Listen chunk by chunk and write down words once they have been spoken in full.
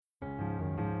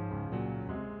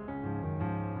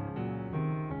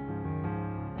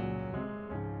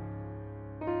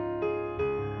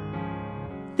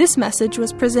This message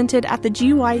was presented at the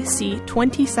GYC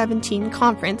 2017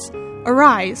 conference,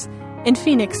 Arise, in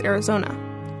Phoenix, Arizona.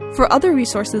 For other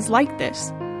resources like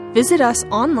this, visit us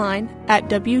online at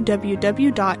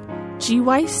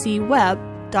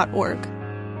www.gycweb.org.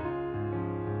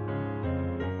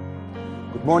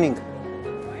 Good morning.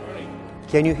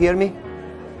 Can you hear me?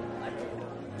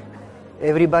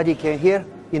 Everybody can hear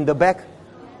in the back?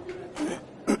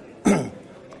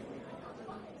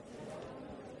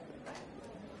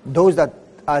 Those that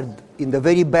are in the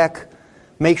very back,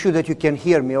 make sure that you can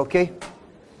hear me, okay?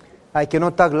 I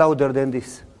cannot talk louder than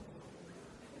this.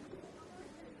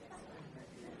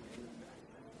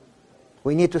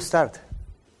 We need to start.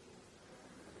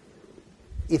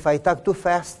 If I talk too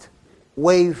fast,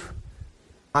 wave.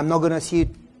 I'm not going to see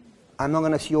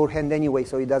your hand anyway,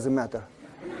 so it doesn't matter.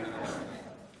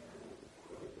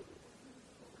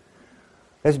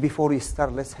 Before we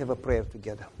start, let's have a prayer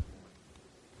together.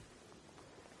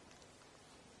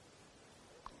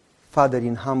 Father,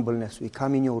 in humbleness, we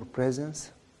come in your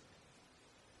presence.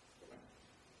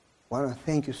 I want to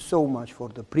thank you so much for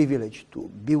the privilege to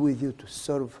be with you, to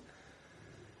serve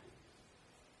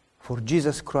for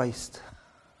Jesus Christ.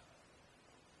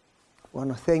 I want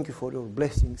to thank you for your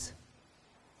blessings.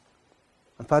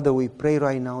 And Father, we pray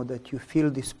right now that you fill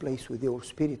this place with your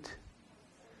Spirit.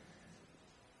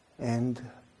 And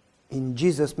in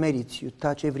Jesus' merits, you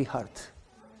touch every heart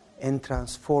and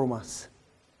transform us.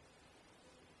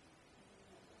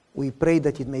 We pray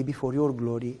that it may be for your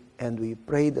glory, and we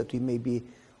pray that we may be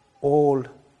all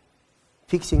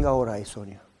fixing our eyes on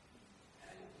you.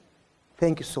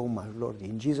 Thank you so much, Lord.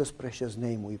 In Jesus' precious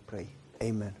name we pray.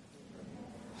 Amen.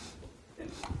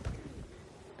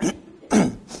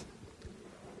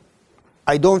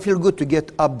 I don't feel good to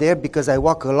get up there because I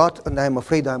walk a lot and I'm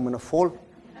afraid I'm going to fall.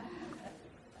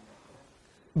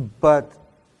 But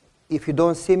if you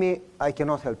don't see me, I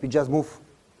cannot help you. Just move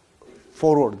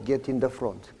forward, get in the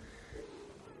front.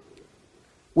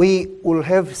 We will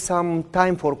have some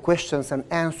time for questions and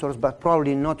answers, but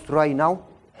probably not right now.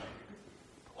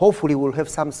 Hopefully we'll have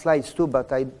some slides too,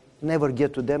 but I never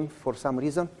get to them for some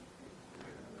reason.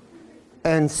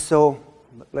 And so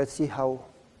let's see how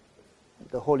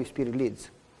the Holy Spirit leads.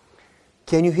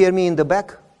 Can you hear me in the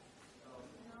back?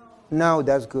 No,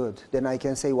 that's good. Then I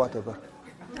can say whatever.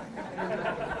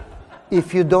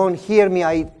 If you don't hear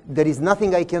me, there is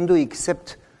nothing I can do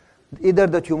except either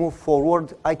that you move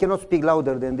forward. I cannot speak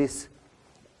louder than this.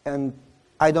 And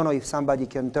I don't know if somebody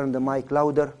can turn the mic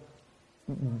louder.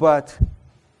 But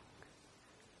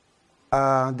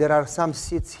there are some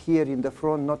seats here in the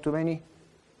front, not too many.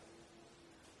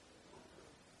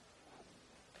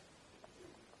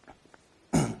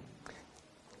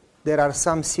 There are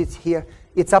some seats here.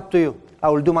 It's up to you. I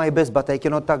will do my best, but I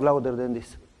cannot talk louder than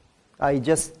this. I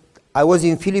was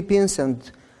in Philippines and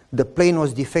the plane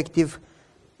was defective.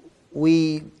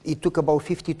 It took about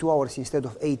 52 hours instead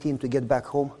of 18 to get back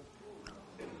home.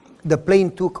 The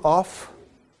plane took off,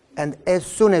 and as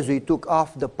soon as we took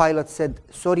off, the pilot said,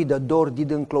 "Sorry, the door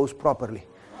didn't close properly."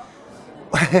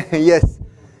 Yes.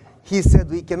 He said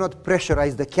we cannot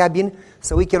pressurize the cabin,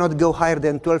 so we cannot go higher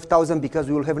than 12,000 because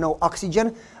we will have no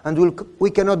oxygen, and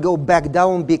we cannot go back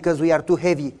down because we are too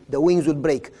heavy. The wings would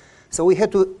break. So we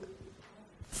had to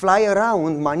fly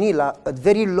around Manila at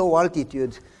very low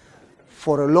altitude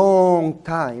for a long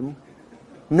time.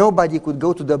 Nobody could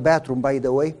go to the bathroom, by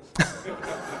the way.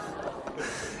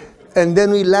 And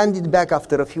then we landed back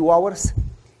after a few hours,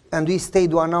 and we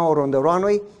stayed 1 hour on the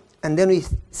runway, and then we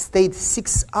stayed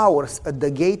 6 hours at the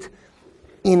gate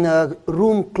in a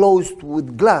room closed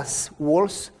with glass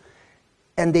walls,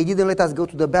 and they didn't let us go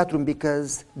to the bathroom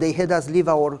because they had us leave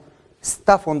our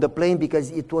stuff on the plane because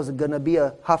it was going to be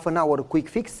a half an hour quick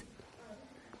fix.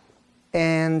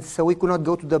 And so we could not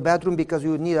go to the bathroom because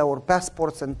we would need our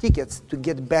passports and tickets to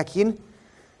get back in,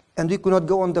 and we could not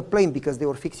go on the plane because they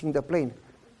were fixing the plane.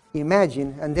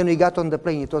 Imagine. And then we got on the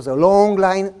plane. It was a long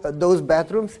line at those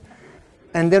bathrooms.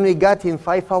 And then we got in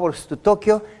 5 hours to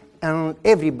Tokyo, and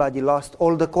everybody lost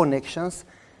all the connections.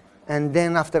 And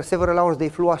then after several hours, they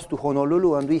flew us to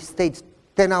Honolulu, and we stayed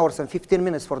 10 hours and 15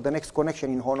 minutes for the next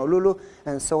connection in Honolulu,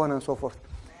 and so on and so forth.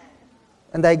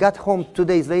 And I got home 2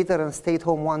 days later and stayed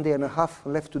home 1 day and a half,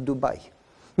 left to Dubai.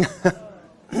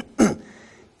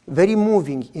 Very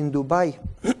moving in Dubai.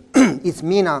 It's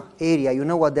MENA area. You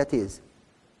know what that is?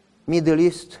 Middle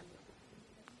East,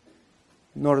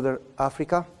 Northern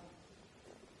Africa.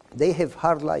 They have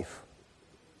hard life.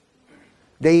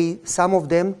 Some of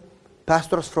them,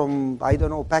 pastors from, I don't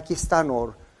know, Pakistan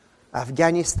or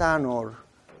Afghanistan, or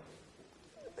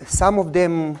some of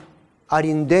them are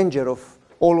in danger of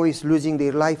always losing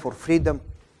their life or freedom.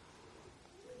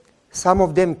 Some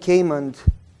of them came and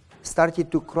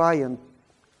started to cry and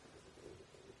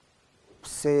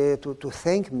say to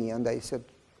thank me. And I said,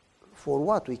 for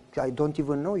what? I don't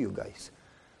even know you guys.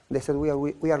 They said, we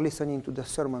are listening to the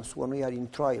sermons when we are in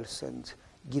trials and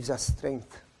gives us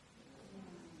strength.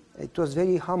 It was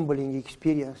very humbling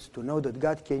experience to know that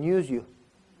God can use you.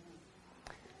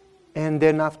 And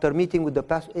then after meeting with the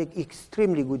pastor,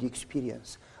 extremely good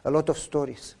experience, a lot of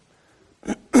stories.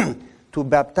 To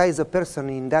baptize a person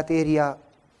in that area,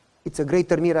 it's a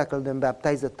greater miracle than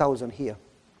baptize 1,000 here.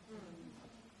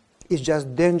 It's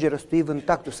just dangerous to even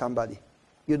talk to somebody.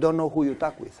 You don't know who you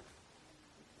talk with.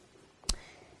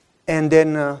 And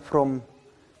then from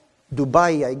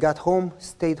Dubai, I got home,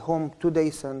 stayed home 2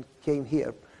 days and came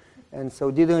here. And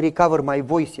so didn't recover my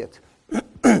voice yet.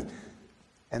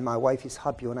 And my wife is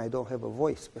happy when I don't have a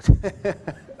voice, but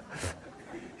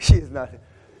she's not.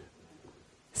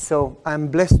 So I'm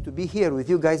blessed to be here with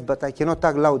you guys, but I cannot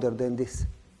talk louder than this.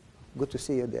 Good to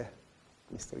see you there,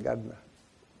 Mr. Gardner.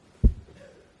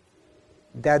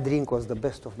 That drink was the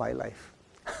best of my life,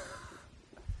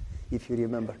 if you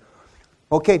remember.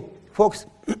 Okay, folks.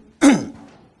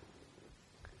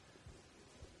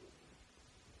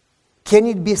 Can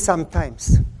it be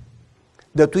sometimes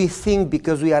that we think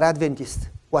because we are Adventists,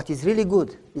 what is really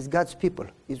good is God's people,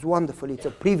 is wonderful, it's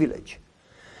a privilege.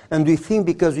 And we think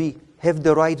because we have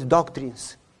the right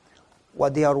doctrines,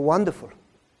 what they are wonderful,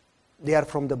 they are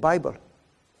from the Bible.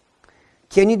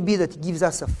 Can it be that it gives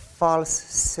us a false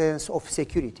sense of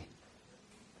security?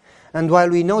 And while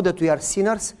we know that we are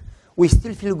sinners, we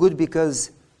still feel good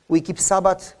because we keep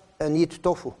Sabbath and eat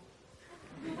tofu.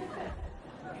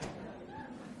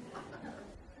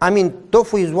 I mean,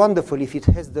 tofu is wonderful if it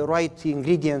has the right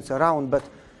ingredients around, but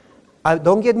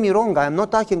don't get me wrong, I am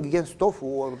not talking against tofu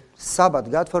or Sabbath,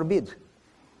 God forbid.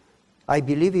 I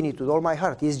believe in it with all my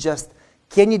heart. It's just,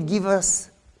 can it give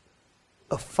us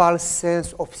a false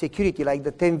sense of security, like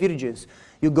the 10 virgins?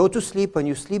 You go to sleep and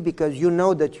you sleep because you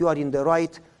know that you are in the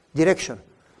right direction.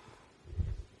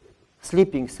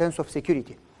 Sleeping, sense of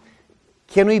security.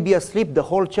 Can we be asleep, the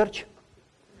whole church?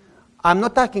 I'm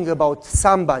not talking about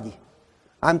somebody.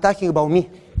 I'm talking about me.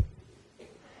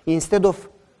 Instead of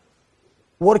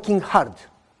working hard,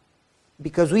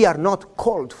 because we are not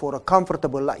called for a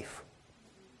comfortable life.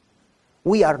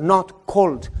 We are not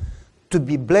called to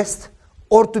be blessed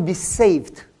or to be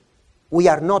saved. We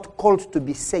are not called to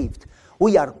be saved.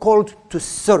 We are called to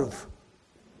serve.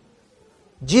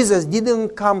 Jesus didn't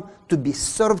come to be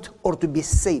served or to be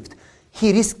saved.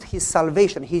 He risked his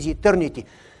salvation, his eternity.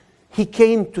 He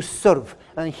came to serve,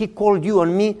 and he called you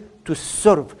and me to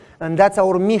serve. And that's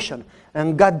our mission.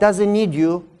 And God doesn't need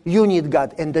you, you need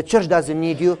God. And the church doesn't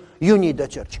need you, you need the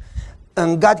church.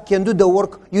 And God can do the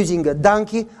work using a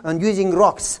donkey and using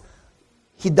rocks.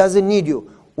 He doesn't need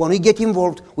you. When we get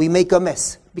involved, we make a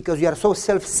mess because we are so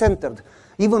self-centered.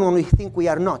 Even when we think we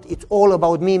are not. It's all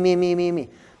about me, me, me, me, me.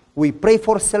 We pray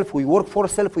for self, we work for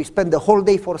self, we spend the whole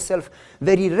day for self.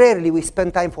 Very rarely we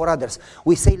spend time for others.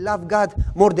 We say love God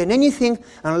more than anything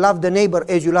and love the neighbor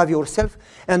as you love yourself.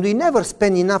 And we never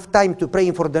spend enough time to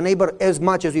praying for the neighbor as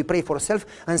much as we pray for self,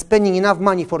 and spending enough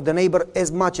money for the neighbor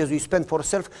as much as we spend for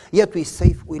self. Yet we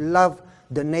say we love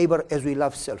the neighbor as we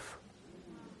love self.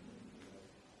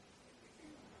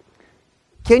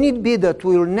 Can it be that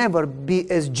we will never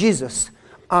be as Jesus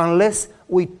unless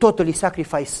we totally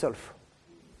sacrifice self?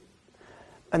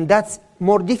 And that's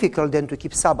more difficult than to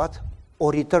keep Sabbath,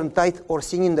 or return tithe, or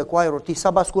sing in the choir, or teach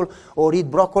Sabbath school, or eat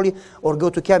broccoli, or go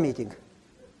to camp meeting.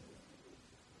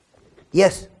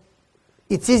 Yes,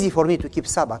 it's easy for me to keep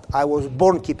Sabbath. I was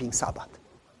born keeping Sabbath.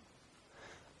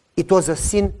 It was a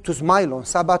sin to smile on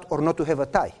Sabbath or not to have a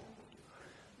tie.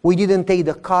 We didn't take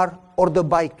the car or the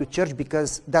bike to church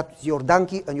because that's your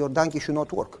donkey, and your donkey should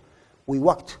not work. We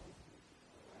walked.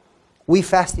 We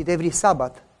fasted every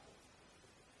Sabbath.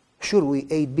 Sure, we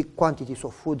ate big quantities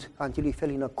of food until we fell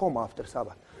in a coma after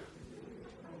Sabbath.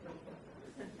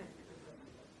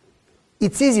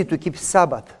 It's easy to keep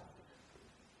Sabbath.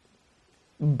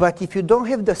 But if you don't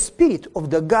have the spirit of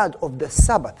the God of the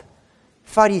Sabbath,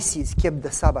 Pharisees kept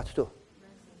the Sabbath too.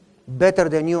 Better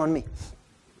than you and me.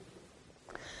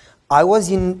 I was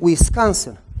in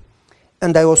Wisconsin,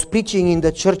 and I was preaching in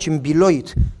the church in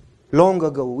Beloit long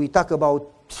ago. We talk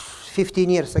about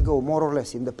 15 years ago, more or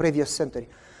less, in the previous century.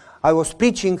 I was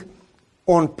preaching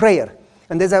on prayer.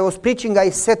 And as I was preaching,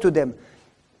 I said to them,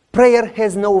 prayer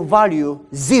has no value,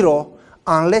 zero,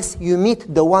 unless you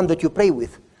meet the one that you pray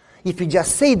with. If you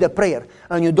just say the prayer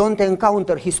and you don't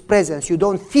encounter His presence, you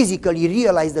don't physically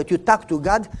realize that you talk to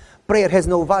God, prayer has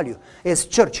no value. As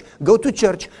church, go to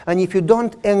church, and if you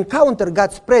don't encounter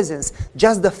God's presence,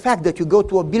 just the fact that you go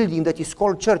to a building that is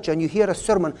called church and you hear a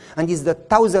sermon and it's the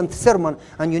 1,000th sermon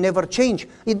and you never change,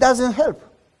 it doesn't help.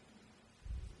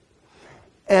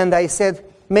 And I said,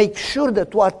 make sure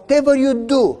that whatever you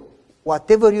do,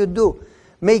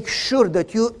 make sure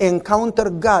that you encounter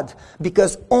God,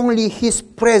 because only His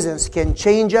presence can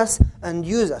change us and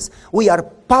use us. We are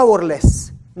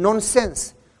powerless,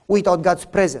 nonsense, without God's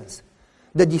presence.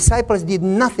 The disciples did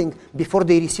nothing before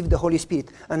they received the Holy Spirit.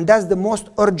 And that's the most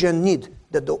urgent need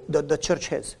that the church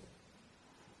has.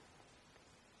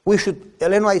 We should,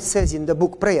 Ellen White says in the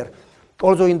book Prayer,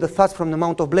 also in the Thoughts from the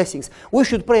Mount of Blessings, we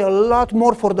should pray a lot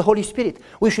more for the Holy Spirit.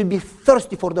 We should be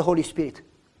thirsty for the Holy Spirit.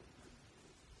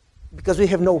 Because we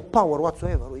have no power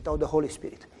whatsoever without the Holy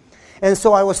Spirit. And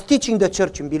so I was teaching the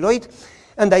church in Beloit,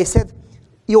 and I said,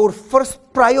 your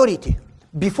first priority,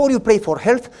 before you pray for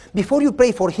health, before you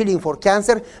pray for healing for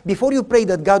cancer, before you pray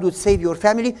that God would save your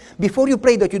family, before you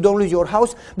pray that you don't lose your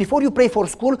house, before you pray for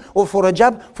school or for a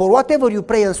job, for whatever you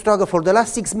pray and struggle for the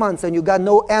last 6 months and you got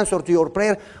no answer to your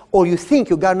prayer, or you think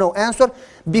you got no answer,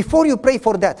 before you pray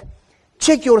for that,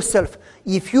 check yourself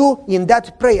if you in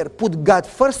that prayer put God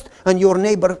first and your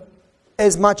neighbor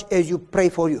as much as you pray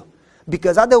for you.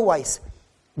 Because otherwise,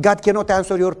 God cannot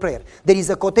answer your prayer. There is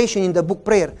a quotation in the book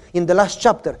Prayer, in the last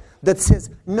chapter, that says,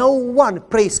 no one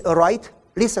prays aright.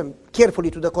 Listen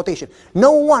carefully to the quotation.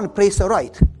 No one prays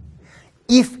aright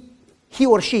if he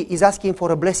or she is asking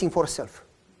for a blessing for self.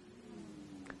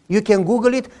 You can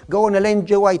Google it, go on Ellen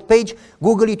G. White page,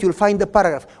 Google it, you'll find the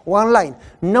paragraph. One line.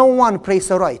 No one prays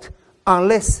aright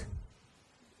unless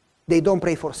they don't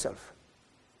pray for self.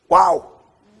 Wow!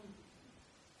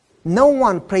 No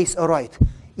one prays aright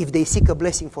if they seek a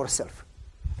blessing for self.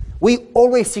 We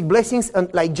always seek blessings,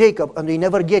 and like Jacob, and we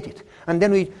never get it. And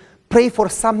then we pray for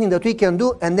something that we can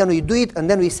do, and then we do it, and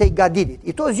then we say God did it.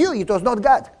 It was you, it was not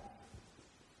God.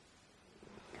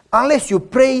 Unless you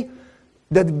pray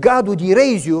that God would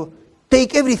erase you,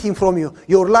 take everything from you,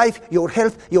 your life, your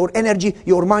health, your energy,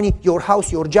 your money, your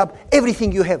house, your job,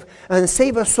 everything you have, and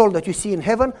save a soul that you see in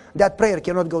heaven, that prayer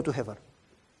cannot go to heaven.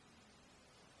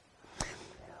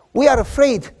 We are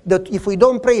afraid that if we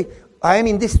don't pray, I am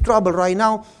in this trouble right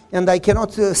now, and I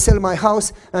cannot sell my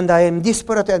house, and I am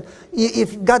desperate, and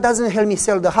if God doesn't help me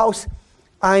sell the house,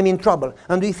 I am in trouble.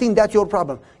 And we think that's your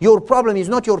problem. Your problem is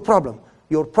not your problem.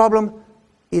 Your problem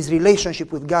is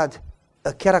relationship with God,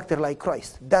 a character like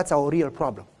Christ. That's our real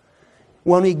problem.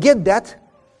 When we get that,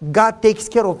 God takes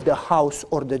care of the house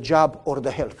or the job or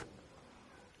the health.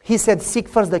 He said, seek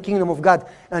first the kingdom of God,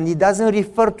 and it doesn't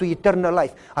refer to eternal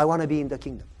life. I want to be in the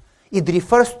kingdom. It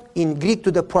refers in Greek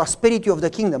to the prosperity of the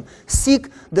kingdom. Seek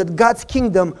that God's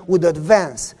kingdom would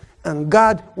advance, and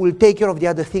God will take care of the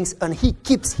other things, and He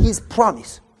keeps His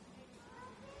promise.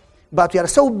 But we are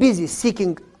so busy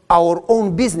seeking our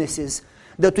own businesses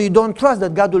that we don't trust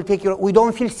that God will take care of. We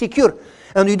don't feel secure.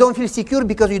 And we don't feel secure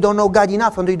because we don't know God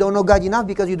enough, and we don't know God enough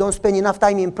because we don't spend enough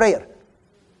time in prayer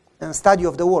and study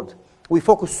of the Word. We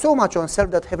focus so much on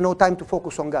self that have no time to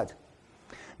focus on God.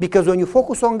 Because when you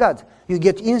focus on God, you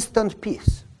get instant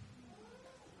peace.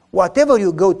 Whatever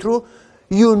you go through,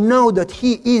 you know that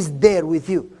He is there with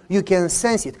you. You can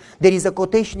sense it. There is a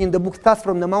quotation in the book Thoughts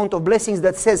from the Mount of Blessings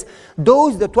that says,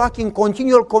 those that walk in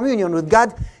continual communion with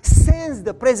God sense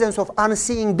the presence of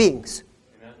unseen beings.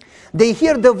 Amen. They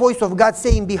hear the voice of God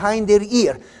saying behind their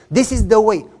ear, this is the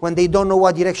way, when they don't know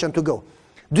what direction to go.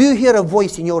 Do you hear a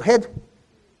voice in your head?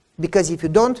 Because if you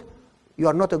don't, you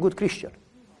are not a good Christian.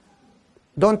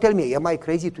 Don't tell me, am I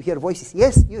crazy to hear voices?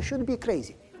 Yes, you should be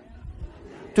crazy.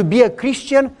 To be a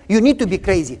Christian, you need to be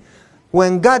crazy.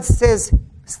 When God says,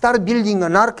 start building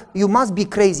an ark, you must be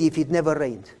crazy if it never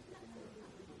rained.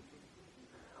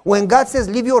 When God says,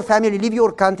 leave your family, leave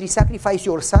your country, sacrifice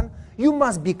your son, you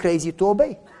must be crazy to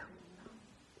obey.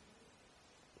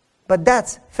 But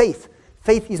that's faith.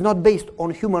 Faith is not based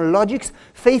on human logics.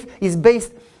 Faith is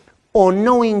based on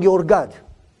knowing your God.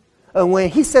 And when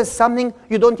He says something,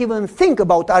 you don't even think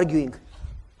about arguing.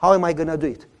 How am I going to do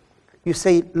it? You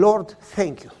say, Lord,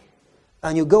 thank you.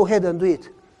 And you go ahead and do it.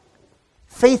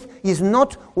 Faith is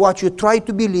not what you try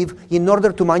to believe in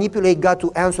order to manipulate God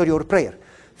to answer your prayer.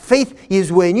 Faith is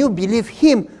when you believe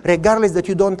Him regardless that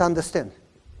you don't understand.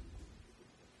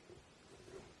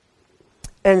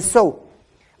 And so,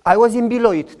 I was in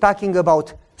Beloit talking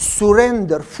about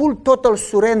surrender, full total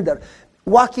surrender,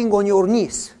 walking on your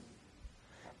knees,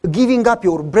 giving up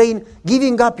your brain,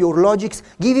 giving up your logics,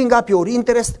 giving up your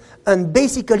interest, and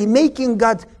basically making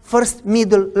God first,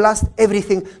 middle, last,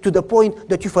 everything, to the point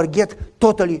that you forget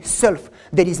totally self.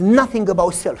 There is nothing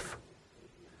about self.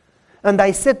 And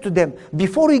I said to them,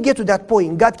 before we get to that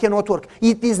point, God cannot work.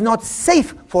 It is not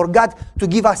safe for God to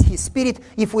give us His Spirit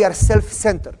if we are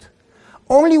self-centered.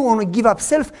 Only when we give up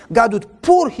self, God would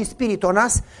pour His Spirit on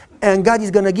us, and God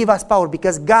is going to give us power,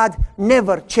 because God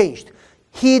never changed.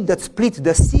 He that split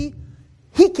the sea,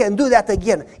 He can do that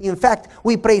again. In fact,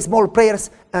 we pray small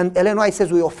prayers, and Ellen White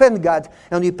says we offend God,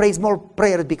 and we pray small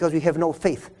prayers because we have no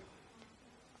faith.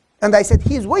 And I said,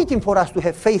 He's waiting for us to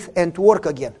have faith and to work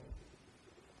again.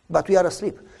 But we are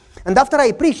asleep. And after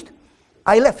I preached,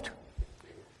 I left.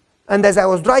 And as I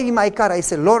was driving my car, I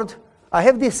said, Lord, I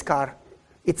have this car.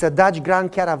 It's a Dodge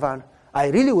Grand Caravan. I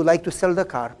really would like to sell the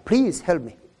car. Please help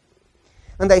me.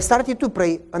 And I started to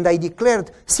pray, and I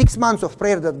declared 6 months of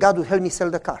prayer that God would help me sell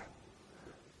the car.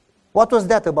 What was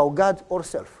that about, God or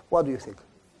self? What do you think?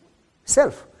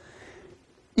 Self.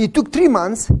 It took 3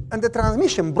 months, and the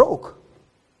transmission broke.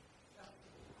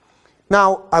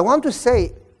 Now, I want to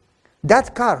say,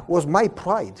 that car was my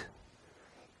pride.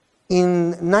 In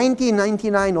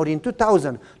 1999 or in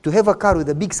 2000, to have a car with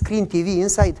a big screen TV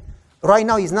inside, right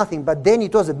now is nothing, but then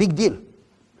it was a big deal.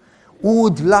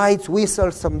 Wood, lights,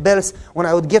 whistles, some bells. When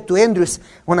I would get to Andrews,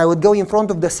 when I would go in front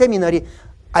of the seminary,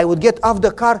 I would get off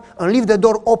the car and leave the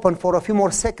door open for a few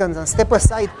more seconds and step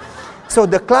aside so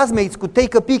the classmates could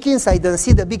take a peek inside and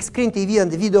see the big screen TV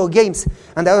and the video games.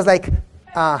 And I was like,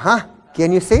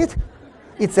 can you see it?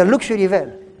 It's a luxury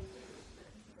van.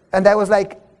 And I was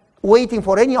like waiting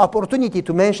for any opportunity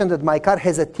to mention that my car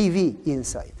has a TV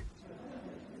inside.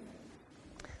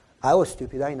 I was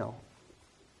stupid, I know.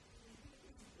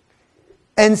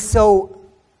 And so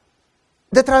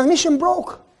the transmission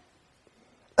broke.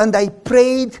 And I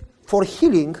prayed for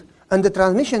healing, and the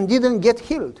transmission didn't get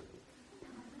healed.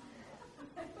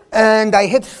 And I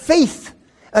had faith.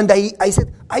 And I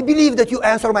said, I believe that you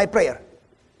answer my prayer.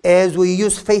 As we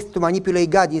use faith to manipulate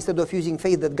God instead of using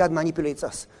faith that God manipulates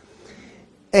us.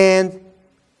 And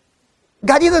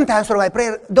God didn't answer my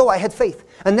prayer, though I had faith.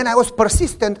 And then I was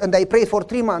persistent, and I prayed for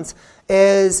 3 months,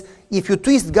 as if you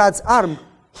twist God's arm,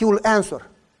 He will answer.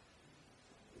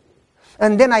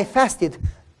 And then I fasted,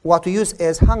 what we use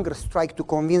as hunger strike to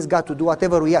convince God to do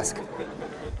whatever we ask.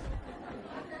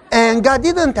 And God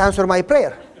didn't answer my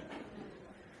prayer.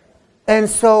 And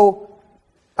so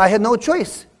I had no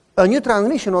choice. A new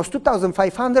transmission was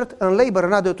 $2,500, and labor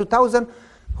another $2,000.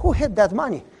 Who had that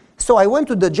money? So I went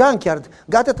to the junkyard,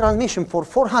 got a transmission for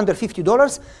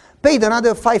 $450, paid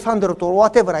another $500 or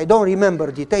whatever, I don't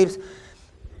remember details.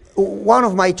 One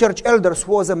of my church elders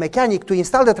was a mechanic to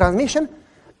install the transmission,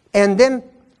 and then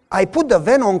I put the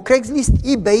van on Craigslist,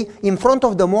 eBay, in front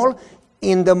of the mall,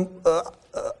 in the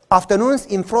afternoons,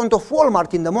 in front of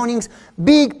Walmart in the mornings,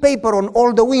 big paper on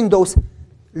all the windows,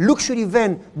 luxury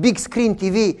van, big screen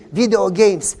TV, video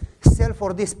games, sell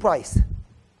for this price.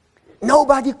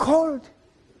 Nobody called.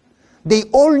 They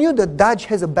all knew that Dodge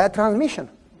has a bad transmission.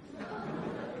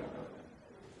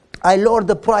 I lowered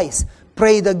the price,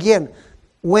 prayed again,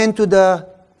 went to the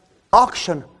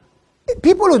auction.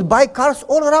 People would buy cars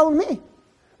all around me.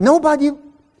 Nobody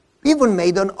even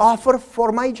made an offer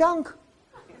for my junk.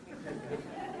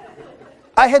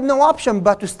 I had no option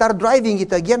but to start driving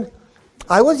it again.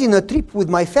 I was in a trip with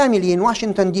my family in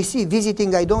Washington, D.C.,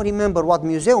 visiting I don't remember what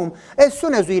museum. As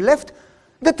soon as we left,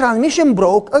 the transmission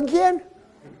broke again.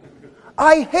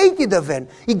 I hated the van.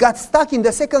 It got stuck in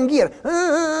the second gear.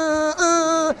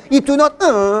 It do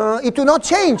not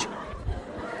change.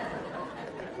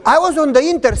 I was on the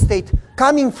interstate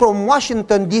coming from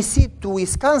Washington, D.C. to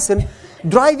Wisconsin,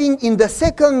 driving in the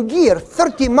second gear,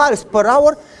 30 miles per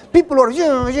hour. People were,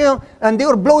 and they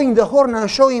were blowing the horn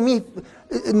and showing me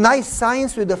nice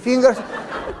signs with the fingers.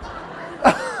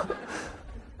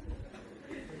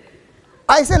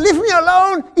 I said, leave me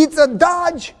alone. It's a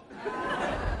Dodge.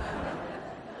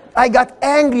 I got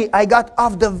angry. I got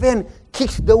off the van,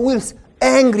 kicked the wheels,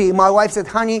 angry. My wife said,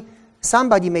 honey,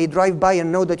 somebody may drive by and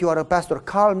know that you are a pastor.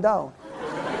 Calm down.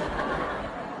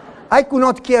 I could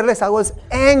not care less. I was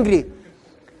angry.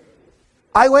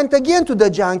 I went again to the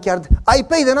junkyard. I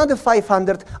paid another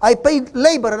 $500. I paid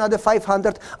labor another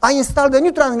 $500. I installed a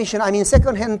new transmission. I mean,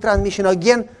 second-hand transmission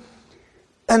again.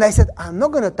 And I said, I'm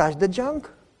not going to touch the junk.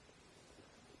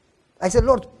 I said,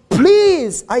 Lord,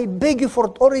 please, I beg you for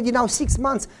already now 6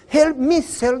 months, help me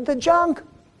sell the junk.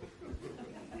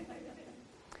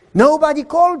 Nobody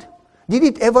called. Did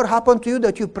it ever happen to you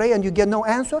that you pray and you get no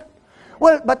answer?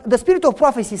 Well, but the spirit of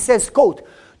prophecy says, quote,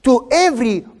 to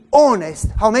every honest,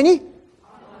 how many?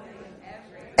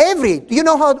 Every. You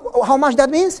know how much that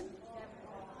means?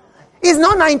 It's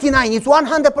not 99, it's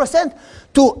 100%.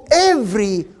 To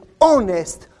every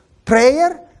honest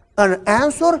prayer, an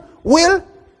answer will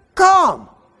come.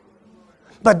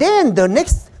 But then the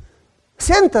next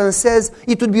sentence says,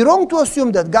 it would be wrong to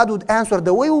assume that God would answer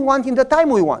the way we want in the time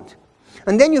we want.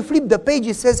 And then you flip the page,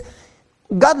 it says,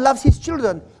 God loves his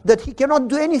children, that he cannot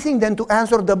do anything than to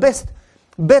answer the best,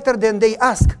 better than they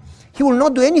ask. He will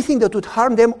not do anything that would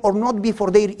harm them or not be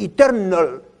for their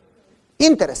eternal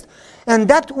interest. And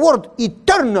that word,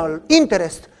 eternal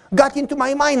interest, got into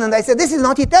my mind, and I said, this is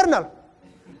not eternal.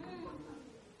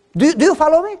 Do you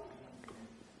follow me?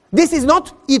 This is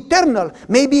not eternal.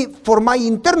 Maybe for my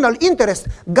internal interest,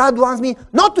 God wants me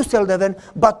not to sell the van,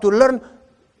 but to learn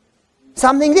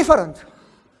something different.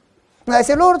 And I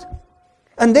said, Lord,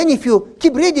 and then if you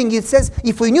keep reading, it says,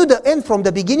 if we knew the end from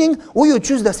the beginning, we would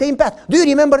choose the same path. Do you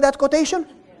remember that quotation?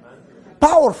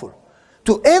 Powerful.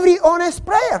 To every honest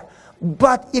prayer.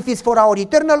 But if it's for our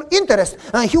eternal interest,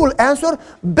 and he will answer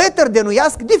better than we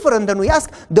ask, different than we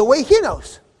ask, the way he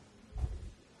knows.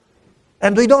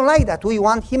 And we don't like that. We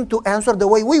want him to answer the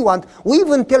way we want. We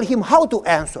even tell him how to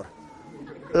answer,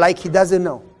 like he doesn't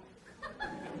know.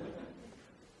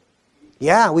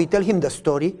 Yeah, we tell him the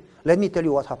story. Let me tell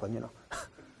you what happened,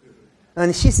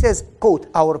 And she says, quote,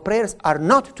 our prayers are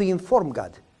not to inform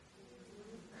God,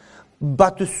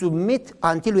 but to submit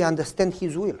until we understand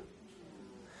his will.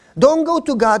 Don't go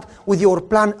to God with your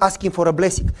plan asking for a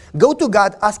blessing. Go to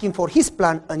God asking for his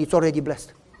plan, and it's already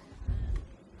blessed.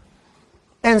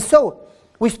 And so,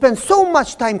 we spend so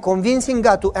much time convincing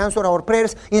God to answer our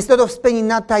prayers instead of spending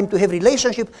that time to have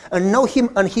relationship and know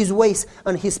him and his ways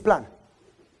and his plan.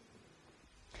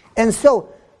 And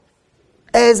so,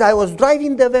 as I was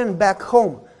driving the van back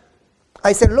home,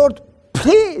 I said, Lord,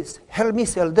 please help me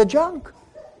sell the junk.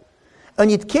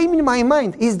 And it came in my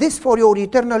mind, is this for your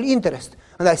eternal interest?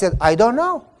 And I said, I don't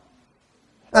know.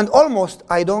 And almost,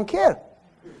 I don't care.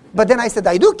 But then I said,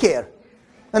 I do care.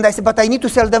 And I said, but I need to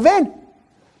sell the van.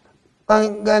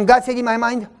 And God said in my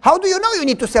mind, how do you know you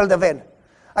need to sell the van?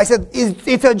 I said,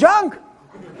 it's a junk.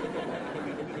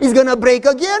 It's going to break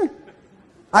again.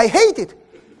 I hate it.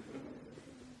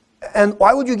 And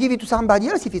why would you give it to somebody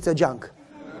else if it's a junk?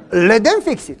 Let them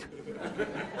fix it.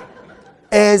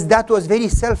 As that was very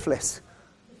selfless.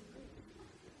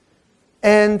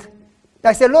 And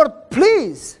I said, Lord,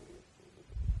 please,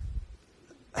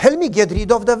 help me get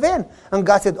rid of the van. And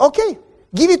God said, okay,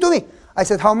 give it to me. I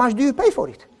said, how much do you pay for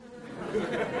it?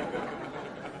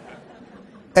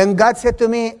 And God said to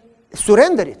me,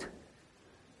 surrender it.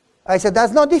 I said,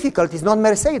 that's not difficult. It's not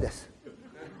Mercedes.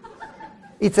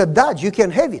 It's a Dodge. You can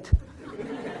have it.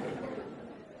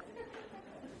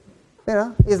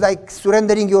 It's like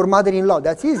surrendering your mother-in-law.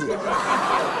 That's easy.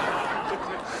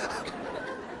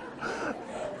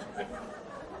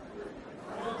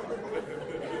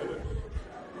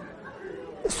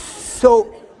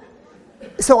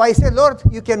 So I said, Lord,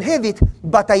 you can have it,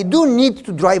 but I do need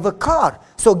to drive a car.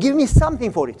 So give me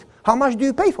something for it. How much do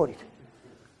you pay for it?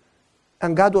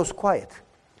 And God was quiet,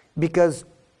 because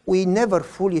we never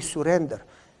fully surrender.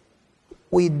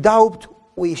 We doubt,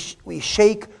 we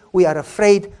shake, we are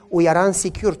afraid, we are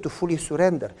insecure to fully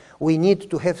surrender. We need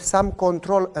to have some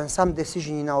control and some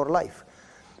decision in our life.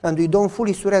 And we don't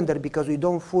fully surrender because we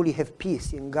don't fully have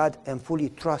peace in God and fully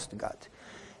trust God.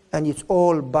 And it's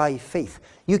all by faith.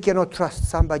 You cannot trust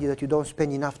somebody that you don't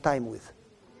spend enough time with.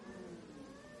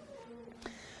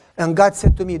 And God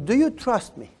said to me, do you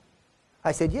trust me?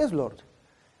 I said, yes, Lord.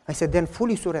 I said, then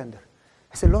fully surrender.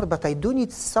 I said, Lord, but I do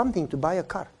need something to buy a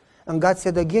car. And God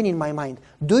said again in my mind,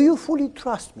 do you fully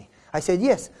trust me? I said,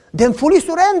 yes. Then fully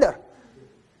surrender.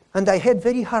 And I had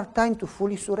very hard time to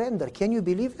fully surrender. Can you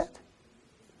believe that?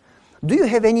 Do you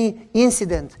have any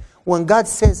incident when God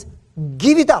says,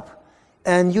 give it up,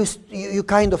 and you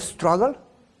kind of struggle?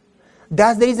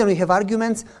 That's the reason we have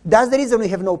arguments. That's the reason we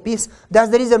have no peace. That's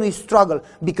the reason we struggle,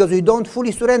 because we don't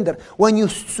fully surrender. When you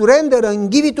surrender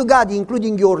and give it to God,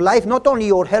 including your life, not only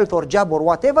your health or job or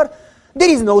whatever, there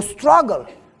is no struggle.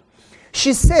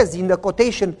 She says in the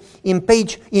quotation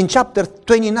in chapter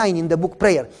 29 in the book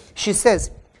Prayer, she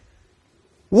says,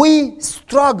 we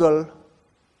struggle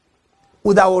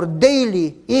with our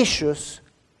daily issues,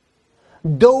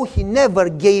 though he never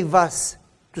gave us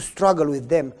to struggle with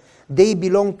them. They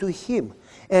belong to him.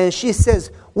 And she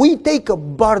says, we take a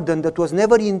burden that was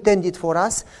never intended for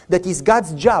us, that is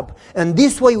God's job. And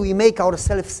this way we make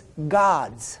ourselves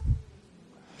gods.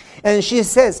 And she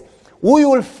says, we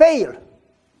will fail.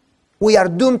 We are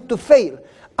doomed to fail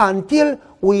until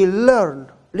we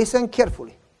learn, listen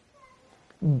carefully,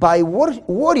 by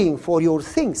worrying for your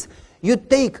things, You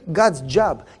take God's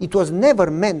job. It was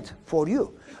never meant for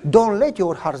you. Don't let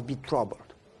your hearts be troubled.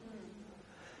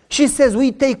 She says,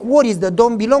 we take worries that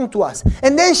don't belong to us.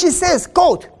 And then she says,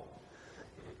 quote,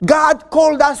 God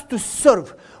called us to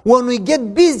serve. When we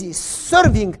get busy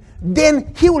serving,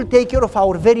 then He will take care of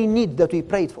our very need that we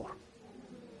prayed for.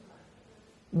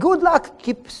 Good luck.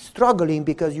 Keep struggling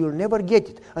because you'll never get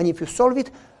it. And if you solve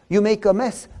it, you make a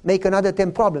mess. Make another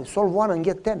 10 problems. Solve one and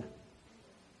get 10.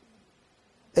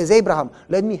 As Abraham,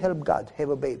 let me help God have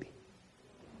a baby.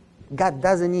 God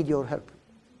doesn't need your help.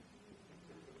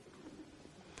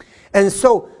 And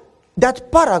so,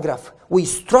 that paragraph, we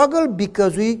struggle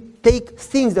because we take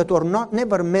things that were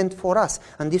never meant for us.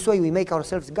 And this way we make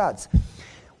ourselves gods.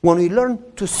 When we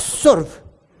learn to serve,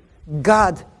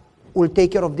 God will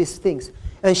take care of these things.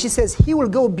 And she says, He will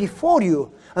go before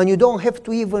you, and you don't have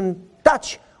to even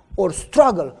touch or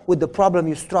struggle with the problem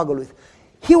you struggle with.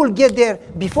 He will get there.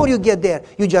 Before you get there,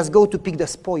 you just go to pick the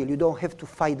spoil. You don't have to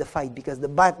fight the fight because the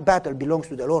battle belongs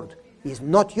to the Lord. It's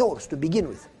not yours to begin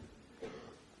with.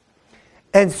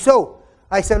 And so,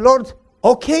 I said, Lord,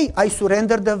 okay, I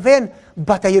surrender the van,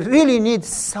 but I really need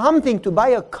something to buy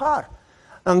a car.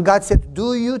 And God said,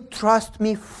 do you trust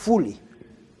me fully?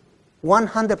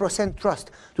 100%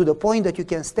 trust, to the point that you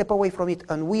can step away from it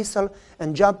and whistle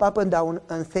and jump up and down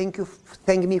and thank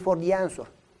me for the answer.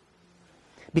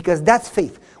 Because that's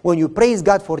faith. When you praise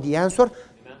God for the answer,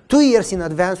 2 years in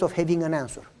advance of having an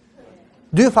answer.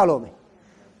 Do you follow me?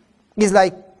 It's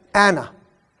like Anna.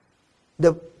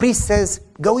 The priest says,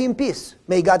 go in peace.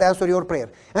 May God answer your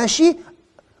prayer. And she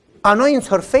anoints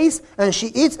her face and she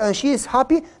eats and she is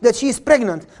happy that she is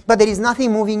pregnant. But there is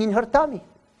nothing moving in her tummy.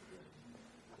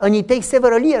 And it takes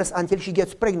several years until she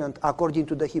gets pregnant, according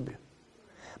to the Hebrew.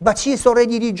 But she is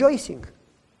already rejoicing.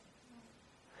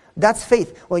 That's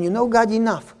faith. When you know God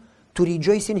enough to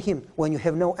rejoice in Him when you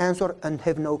have no answer and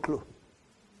have no clue.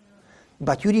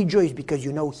 But you rejoice because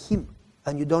you know Him.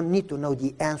 And you don't need to know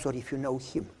the answer if you know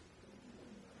Him.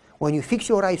 When you fix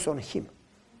your eyes on Him,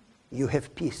 you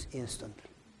have peace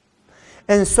instantly.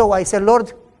 And so I said,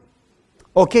 Lord,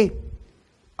 okay,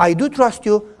 I do trust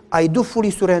you. I do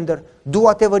fully surrender. Do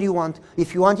whatever you want.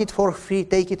 If you want it for free,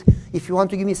 take it. If you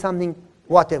want to give me something,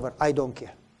 whatever, I don't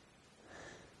care.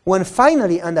 When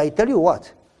finally, and I tell you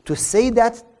what, to say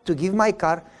that, to give my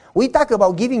car, we talk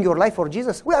about giving your life for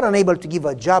Jesus. We are unable to give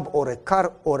a job or a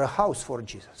car or a house for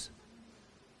Jesus.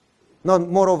 Not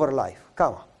moreover life.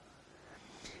 Come on.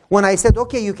 When I said,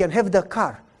 okay, you can have the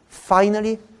car,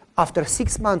 finally, after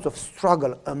 6 months of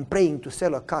struggle and praying to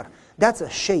sell a car, that's a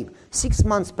shame. 6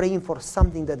 months praying for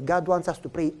something that God wants us to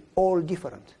pray all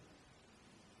different.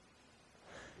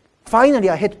 Finally,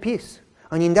 I had peace.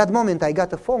 And in that moment, I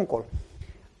got a phone call.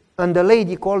 And the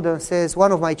lady called and says,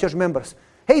 one of my church members,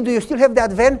 hey, do you still have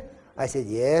that van? I said,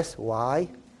 yes. Why?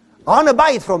 I want to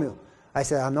buy it from you. I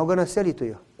said, I'm not going to sell it to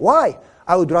you. Why?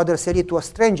 I would rather sell it to a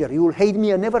stranger. You will hate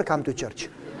me and never come to church.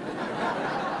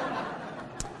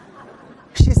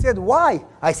 She said, why?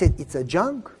 I said, it's a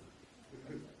junk.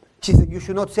 She said, you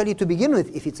should not sell it to begin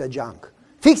with if it's a junk.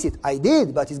 Fix it. I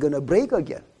did, but it's going to break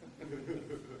again.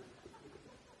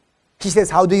 She says,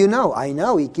 how do you know? I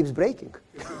know, it keeps breaking.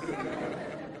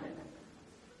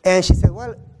 And she said,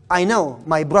 well, I know,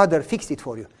 my brother fixed it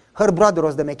for you. Her brother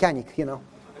was the mechanic, you know.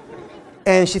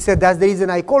 And she said, that's the reason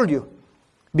I called you.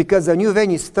 Because a new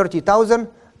van is 30,000,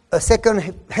 a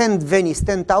second-hand van is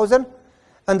 10,000,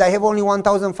 and I have only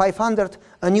 1,500,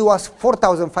 and you ask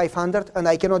 4,500, and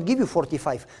I cannot give you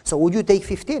 45. So would you take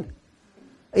 15?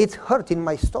 It hurt in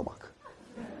my stomach.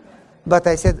 But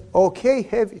I said, okay,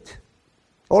 have it.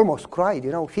 Almost cried,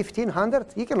 you know,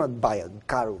 1,500? You cannot buy a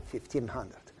car with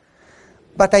 1,500.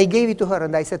 But I gave it to her,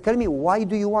 and I said, tell me, why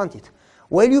do you want it?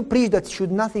 Well, you preach that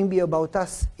should nothing be about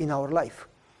us in our life.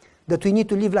 That we need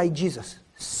to live like Jesus.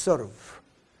 Serve.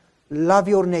 Love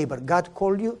your neighbor. God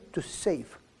called you to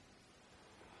save.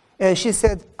 And she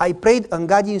said, I prayed and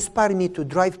God inspired me to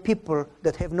drive people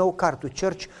that have no car to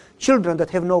church, children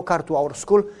that have no car to our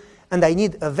school, and I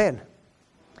need a van.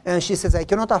 And she says, I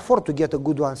cannot afford to get a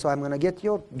good one, so I'm going to get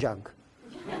your junk.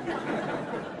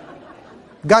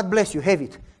 God bless you, have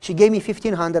it. She gave me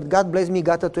 1,500. God bless me,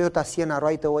 got a Toyota Sienna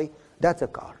right away. That's a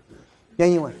car.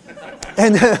 Anyway.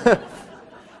 And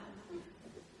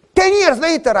 10 years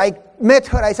later, I met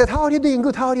her. I said, how are you doing?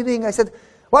 Good, how are you doing? I said,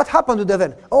 what happened to the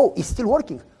van? Oh, it's still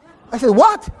working. I said,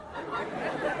 what?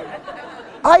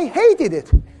 I hated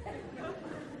it.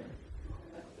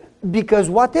 Because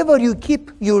whatever you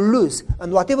keep, you lose.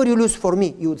 And whatever you lose for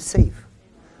me, you would save.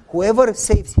 Whoever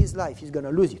saves his life, he's going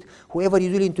to lose it. Whoever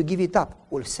is willing to give it up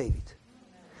will save it.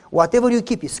 Whatever you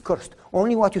keep is cursed.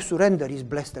 Only what you surrender is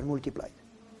blessed and multiplied.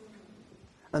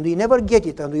 And we never get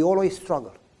it, and we always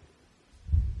struggle.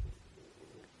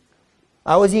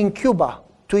 I was in Cuba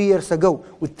 2 years ago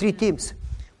with 3 teams.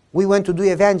 We went to do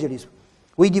evangelism.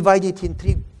 We divided in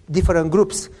 3 different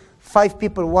groups. 5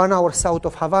 people 1 hour south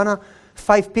of Havana,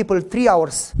 5 people 3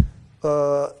 hours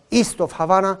east of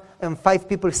Havana, and 5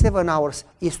 people 7 hours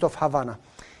east of Havana.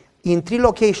 In 3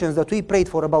 locations that we prayed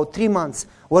for about 3 months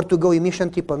were to go in mission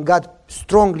trip, and God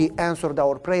strongly answered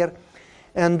our prayer.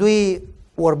 And we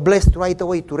were blessed right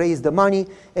away to raise the money.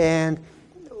 And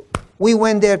we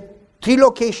went there, 3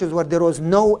 locations where there was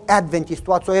no Adventist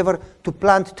whatsoever, to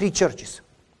plant 3 churches.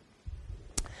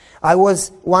 I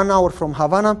was 1 hour from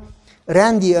Havana.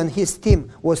 Randy and his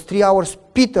team was 3 hours.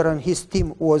 Peter and his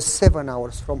team was 7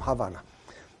 hours from Havana.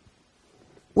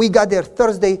 We got there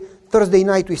Thursday. Thursday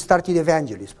night we started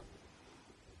evangelism.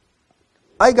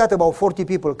 I got about 40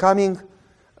 people coming.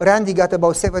 Randy got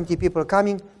about 70 people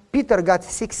coming. Peter got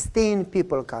 16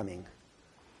 people coming.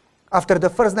 After the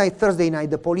first night, Thursday night,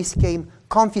 the police came,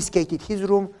 confiscated his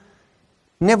room,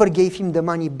 never gave him the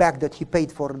money back that he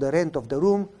paid for the rent of the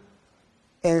room,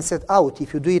 and said, out,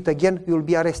 if you do it again, you'll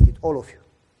be arrested, all of you.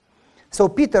 So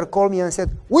Peter called me and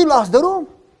said, we lost the room.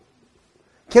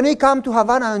 Can we come to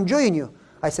Havana and join you?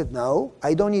 I said, no,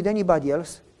 I don't need anybody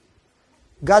else.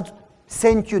 God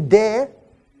sent you there,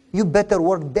 you better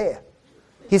work there.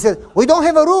 He said, we don't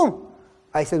have a room.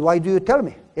 I said, why do you tell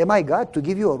me? Am I God to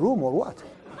give you a room or what?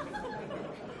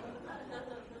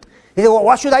 He said, well,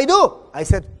 what should I do? I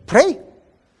said, pray.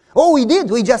 Oh, we did,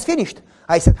 we just finished.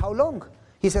 I said, how long?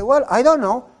 He said, well, I don't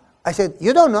know. I said,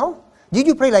 you don't know? Did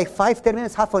you pray like 5, 10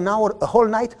 minutes, half an hour, a whole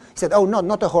night? He said, oh, no,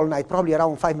 not a whole night, probably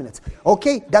around 5 minutes.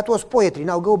 Okay, that was poetry.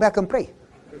 Now go back and pray.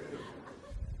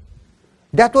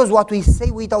 That was what we say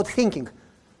without thinking,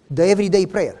 the everyday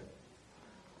prayer.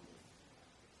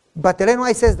 But Ellen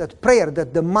White says that prayer,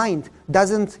 that the mind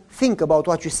doesn't think about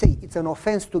what you say, it's an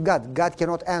offense to God. God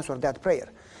cannot answer that prayer.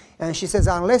 And she says,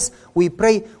 unless we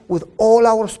pray with all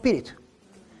our spirit,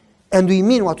 and we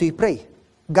mean what we pray,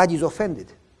 God is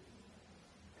offended.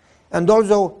 And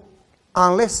also,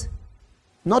 unless,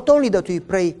 not only that we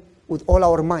pray with all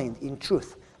our mind in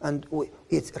truth, and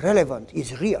it's relevant,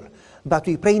 it's real, but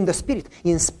we pray in the Spirit,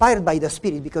 inspired by the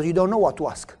Spirit, because you don't know what to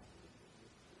ask.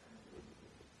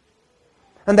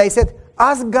 And I said,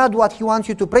 ask God what He wants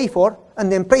you to pray for,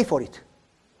 and then pray for it.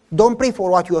 Don't pray for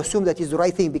what you assume that is the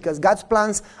right thing, because God's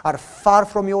plans are far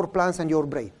from your plans and your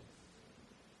brain.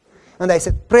 And I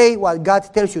said, pray what God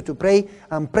tells you to pray,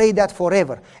 and pray that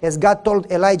forever. As God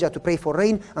told Elijah to pray for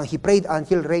rain, and he prayed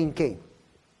until rain came.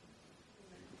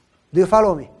 Do you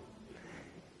follow me?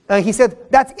 And he said,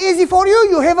 that's easy for you,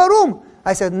 you have a room.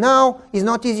 I said, no, it's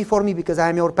not easy for me because I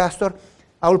am your pastor.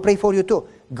 I will pray for you too.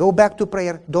 Go back to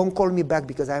prayer, don't call me back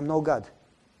because I am no God.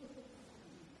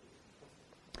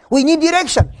 We need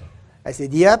direction. I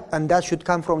said, yep, and that should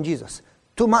come from Jesus.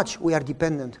 Too much we are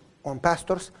dependent on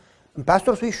pastors. And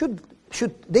pastors, they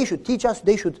should teach us,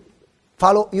 they should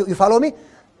follow, you follow me?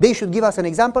 They should give us an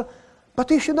example, but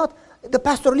we should not. The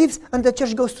pastor leaves and the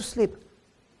church goes to sleep.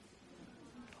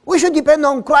 We should depend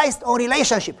on Christ, on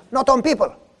relationship, not on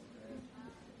people.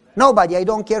 Nobody, I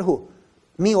don't care who,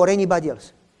 me or anybody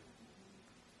else.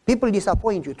 People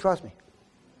disappoint you, trust me.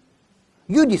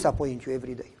 You disappoint you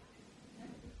every day.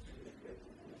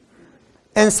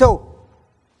 And so,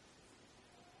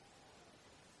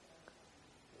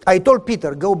 I told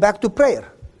Peter, go back to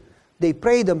prayer. They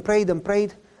prayed and prayed and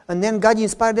prayed, and then God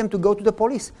inspired them to go to the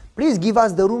police. Please give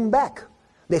us the room back.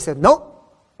 They said, no,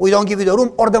 we don't give you the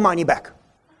room or the money back.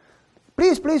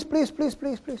 Please, please, please, please,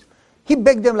 please, please. He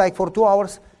begged them like for 2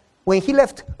 hours. When he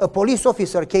left, a police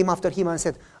officer came after him and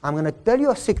said, I'm going to tell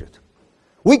you a secret.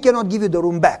 We cannot give you the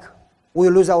room back. We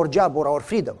will lose our job or our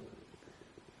freedom.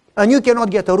 And you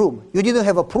cannot get a room. You didn't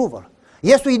have approval.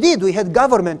 Yes, we did. We had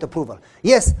government approval.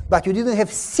 Yes, but you didn't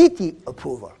have city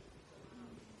approval.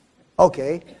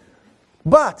 Okay.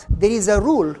 But there is a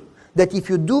rule that if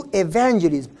you do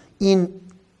evangelism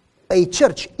in a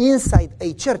church, inside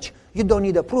a church, you don't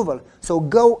need approval. So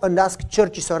go and ask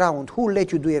churches around who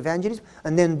let you do evangelism,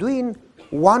 and then do in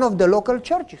one of the local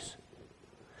churches.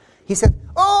 He said,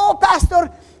 oh, pastor.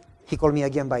 He called me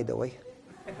again, by the way.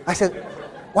 I said,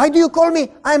 why do you call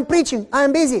me? I'm preaching.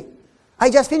 I'm busy. I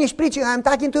just finished preaching. I'm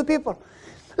talking to people.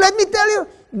 Let me tell you,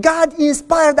 God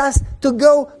inspired us to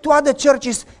go to other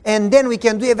churches, and then we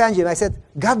can do evangelism. I said,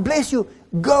 God bless you.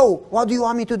 Go. What do you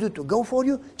want me to do? To go for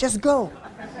you? Just go.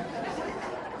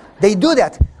 They do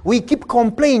that. We keep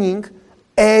complaining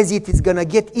as it is going to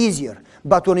get easier.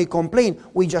 But when we complain,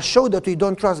 we just show that we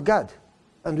don't trust God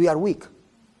and we are weak.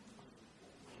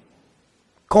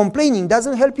 Complaining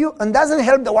doesn't help you and doesn't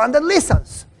help the one that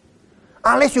listens.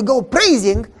 Unless you go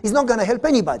praising, it's not going to help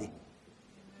anybody.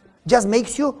 Just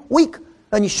makes you weak.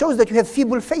 And it shows that you have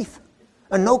feeble faith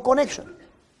and no connection.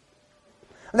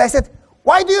 And I said,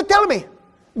 why do you tell me?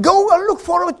 Go and look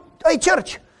for a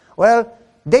church. Well,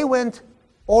 they went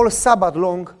all Sabbath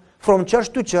long from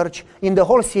church to church in the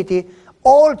whole city,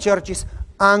 all churches,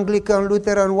 Anglican,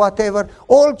 Lutheran, whatever,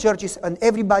 all churches, and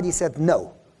everybody said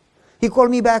no. He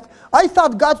called me back. I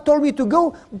thought God told me to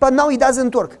go, but now it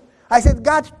doesn't work. I said,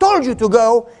 God told you to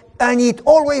go, and it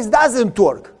always doesn't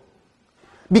work.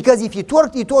 Because if it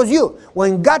worked, it was you.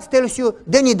 When God tells you,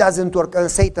 then it doesn't work, and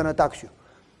Satan attacks you.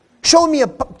 Show me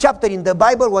a chapter in the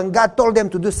Bible when God told them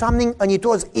to do something, and it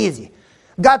was easy.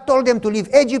 God told them to leave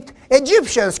Egypt.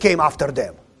 Egyptians came after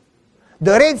them.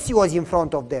 The Red Sea was in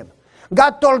front of them.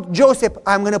 God told Joseph,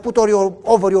 I'm going to put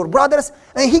over your brothers,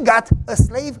 and he got a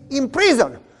slave in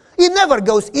prison. It never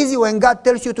goes easy when God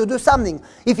tells you to do something.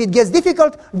 If it gets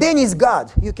difficult, then it's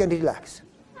God. You can relax.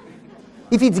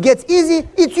 If it gets easy,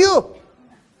 it's you.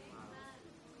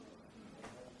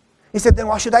 He said, then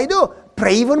what should I do?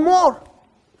 Pray even more.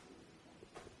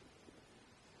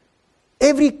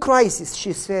 Every crisis,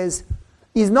 she says,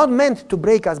 is not meant to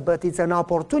break us, but it's an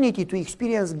opportunity to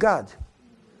experience God.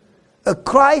 A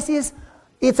crisis,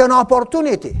 it's an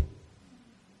opportunity.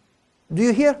 Do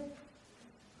you hear?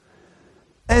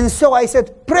 And so I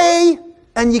said, pray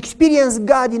and experience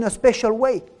God in a special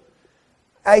way.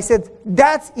 I said,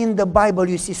 that's in the Bible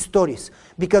you see stories.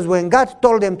 Because when God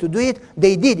told them to do it,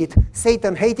 they did it.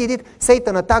 Satan hated it.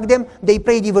 Satan attacked them. They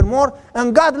prayed even more.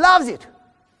 And God loves it.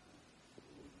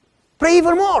 Pray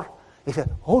even more. He said,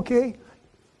 okay,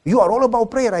 you are all about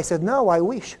prayer. I said, no, I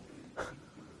wish.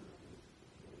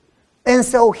 And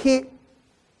so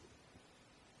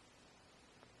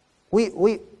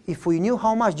if we knew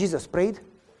how much Jesus prayed,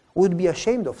 we would be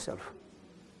ashamed of self.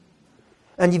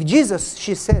 And if Jesus,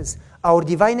 she says, our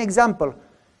divine example,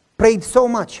 prayed so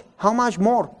much, how much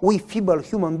more we feeble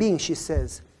human beings, she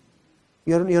says.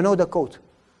 You know the quote.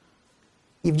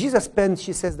 If Jesus spent,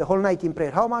 she says, the whole night in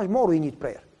prayer, how much more we need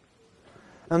prayer?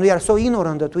 And we are so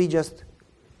ignorant that we just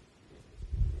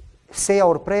say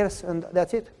our prayers and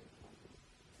that's it.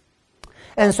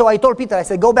 And so I told Peter, I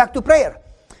said, go back to prayer.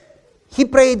 He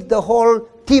prayed, the whole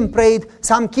team prayed,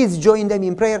 some kids joined them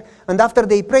in prayer, and after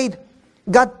they prayed,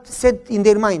 God said in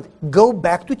their mind, go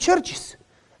back to churches.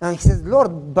 And he said,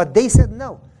 Lord, but they said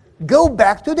no. Go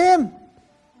back to them.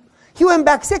 He went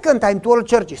back second time to all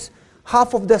churches.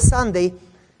 Half of the Sunday,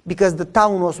 because the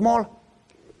town was small,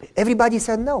 everybody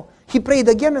said no. He prayed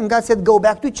again and God said, go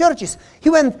back to churches. He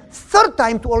went third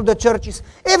time to all the churches.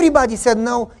 Everybody said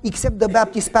no, except the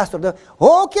Baptist pastor.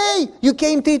 Okay, you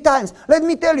came 3 times. Let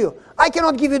me tell you, I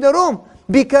cannot give you the room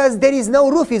because there is no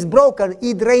roof, it's broken.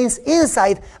 It rains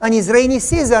inside and it's rainy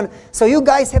season. So you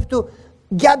guys have to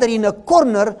gather in a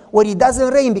corner where it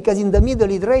doesn't rain because in the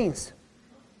middle it rains.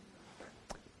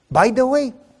 By the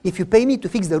way, if you pay me to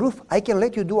fix the roof, I can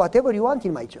let you do whatever you want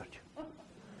in my church.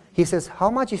 He says, how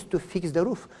much is to fix the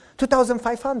roof?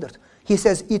 2,500. He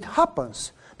says, it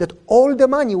happens that all the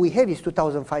money we have is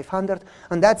 2,500,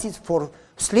 and that's it for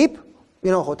sleep,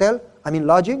 hotel,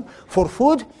 lodging, for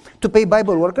food, to pay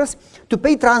Bible workers, to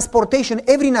pay transportation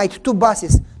every night, 2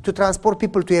 buses to transport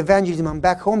people to evangelism and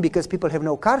back home because people have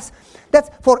no cars. That's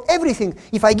for everything.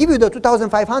 If I give you the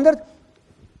 2,500,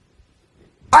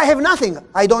 I have nothing.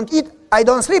 I don't eat, I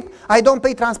don't sleep, I don't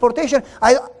pay transportation,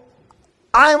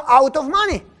 I'm out of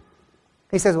money.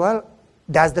 He says, well,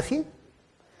 that's the fee.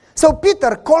 So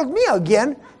Peter called me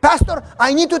again, Pastor,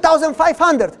 I need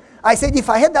 2,500. I said, if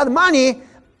I had that money,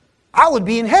 I would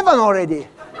be in heaven already.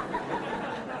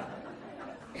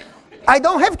 I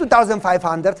don't have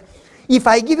 2,500. If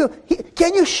I give you,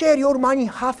 can you share your money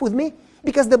half with me?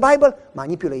 Because the Bible,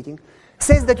 manipulating,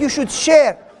 says that you should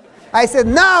share. I said,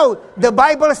 no, the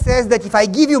Bible says that if I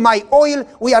give you my oil,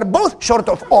 we are both short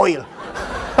of oil.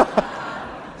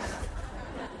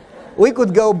 We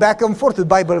could go back and forth with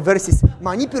Bible verses,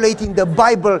 manipulating the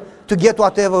Bible to get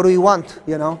whatever we want,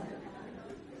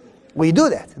 We do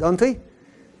that, don't we?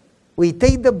 We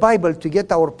take the Bible to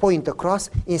get our point across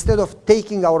instead of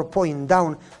taking our point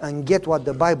down and get what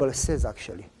the Bible says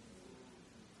actually.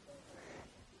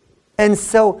 And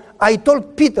so I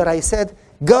told Peter, I said,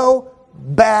 go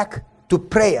back to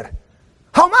prayer.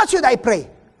 How much should I pray?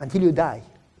 Until you die.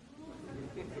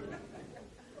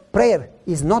 Prayer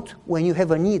is not when you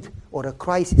have a need or a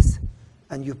crisis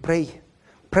and you pray.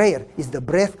 Prayer is the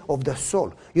breath of the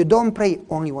soul. You don't pray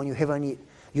only when you have a need.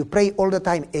 You pray all the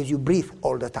time as you breathe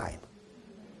all the time.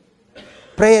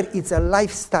 Prayer is a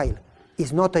lifestyle.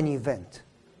 It's not an event.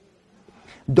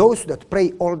 Those that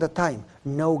pray all the time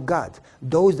know God.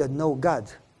 Those that know God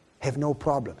have no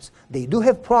problems. They do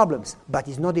have problems, but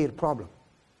it's not their problem.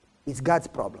 It's God's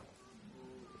problem.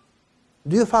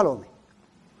 Do you follow me?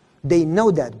 They know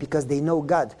that because they know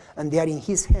God, and they are in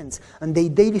His hands, and they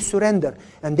daily surrender,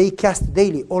 and they cast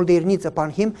daily all their needs upon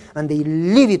Him, and they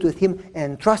leave it with Him,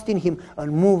 and trust in Him,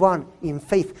 and move on in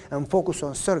faith, and focus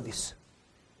on service.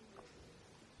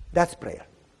 That's prayer.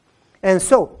 And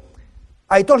so,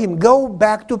 I told him, go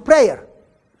back to prayer.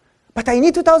 But I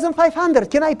need 2,500.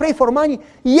 Can I pray for money?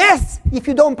 Yes, if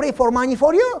you don't pray for money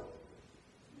for you.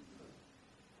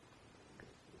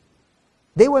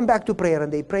 They went back to prayer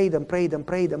and they prayed and prayed and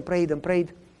prayed and prayed and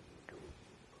prayed.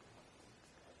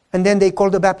 And then they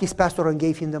called the Baptist pastor and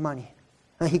gave him the money.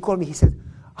 And he called me, he said,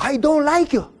 I don't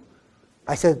like you.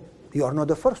 I said, you are not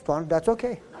the first one, that's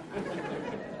okay.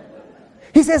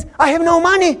 He says, I have no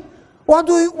money. What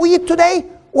do we eat today?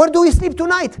 Where do we sleep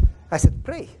tonight? I said,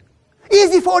 pray.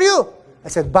 Easy for you. I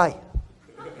said, bye.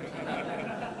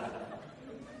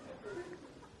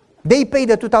 They paid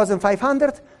the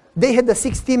 2,500. They had the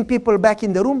 16 people back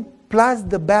in the room, plus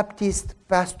the Baptist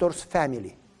pastor's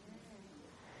family.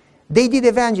 They did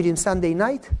evangelism Sunday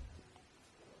night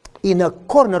in a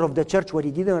corner of the church where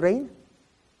it didn't rain.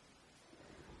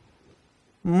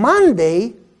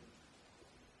 Monday,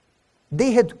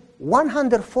 they had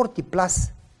 140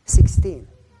 plus 16.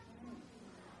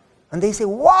 And they say,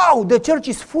 wow, the church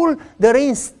is full, the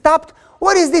rain stopped.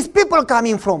 Where is these people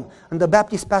coming from? And the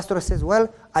Baptist pastor says,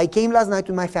 well, I came last night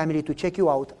with my family to check you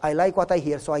out. I like what I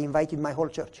hear, so I invited my whole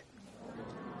church.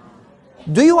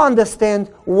 Do you understand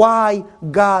why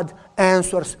God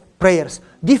answers prayers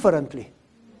differently?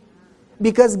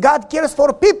 Because God cares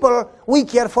for people, we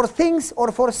care for things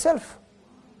or for self.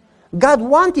 God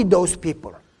wanted those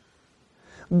people.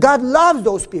 God loves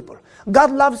those people.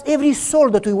 God loves every soul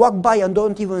that we walk by and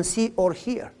don't even see or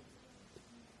hear.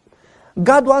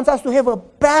 God wants us to have a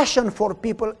passion for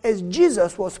people as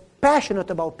Jesus was passionate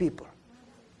about people.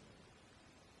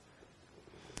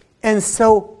 And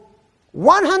so,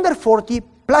 140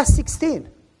 plus 16.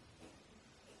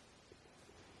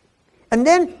 And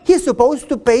then he's supposed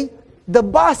to pay the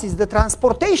buses, the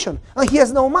transportation. And he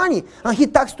has no money. And he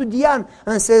talks to Diane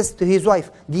and says to his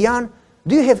wife, Diane,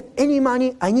 do you have any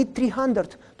money? I need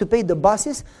 300 to pay the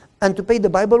buses and to pay the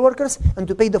Bible workers and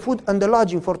to pay the food and the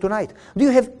lodging for tonight. Do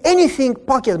you have anything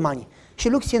pocket money?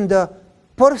 She looks in the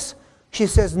purse. She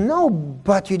says, no,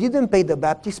 but you didn't pay the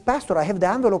Baptist pastor. I have the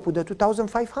envelope with the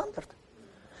 2,500.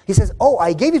 He says, oh,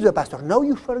 I gave it to the pastor. No,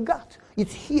 you forgot.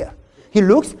 It's here. He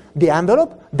looks, the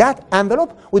envelope, that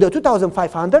envelope with the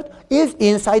 2,500 is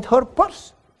inside her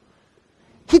purse.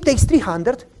 He takes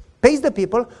 300, pays the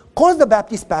people, calls the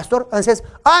Baptist pastor and says,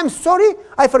 I'm sorry,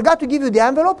 I forgot to give you the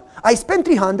envelope. I spent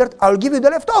 300, I'll give you the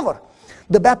leftover.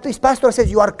 The Baptist pastor says,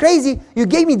 you are crazy, you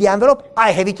gave me the envelope,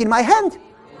 I have it in my hand.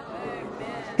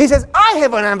 Amen. He says, I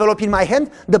have an envelope in my hand.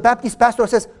 The Baptist pastor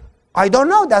says, I don't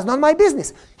know, that's not my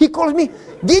business. He calls me,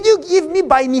 did you give me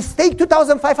by mistake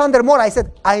 2,500 more? I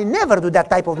said, I never do that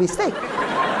type of mistake.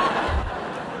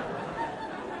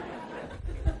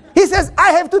 He says,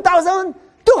 I have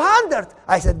 2,200.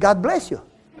 I said, God bless you.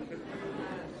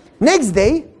 Next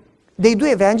day, they do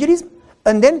evangelism,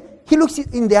 and then he looks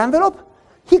in the envelope,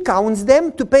 he counts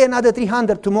them to pay another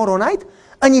 300 tomorrow night,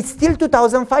 and it's still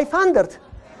 2,500.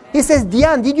 He says,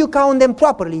 Diane, did you count them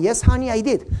properly? Yes, honey, I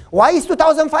did. Why is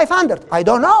 2,500? I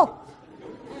don't know.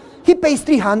 He pays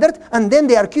 300, and then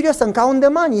they are curious and count the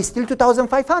money. It's still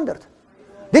 2,500.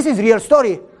 This is real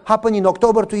story. Happened in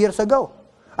October 2 years ago.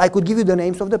 I could give you the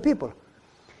names of the people.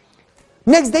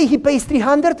 Next day he pays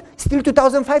 300, still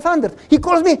 2,500. He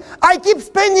calls me, I keep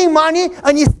spending money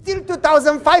and it's still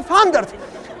 2,500.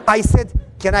 I said,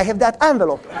 can I have that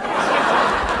envelope?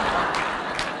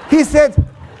 He said,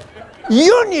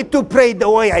 you need to pray the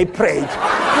way I prayed.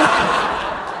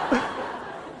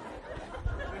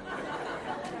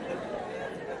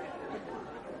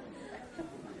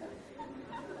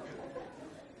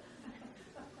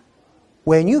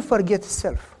 When you forget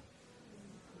self,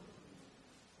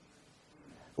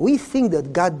 we think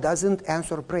that God doesn't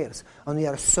answer prayers, and we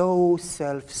are so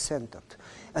self-centered.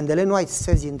 And Ellen White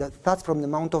says in the Thoughts from the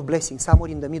Mount of Blessing, somewhere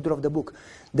in the middle of the book,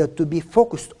 that to be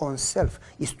focused on self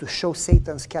is to show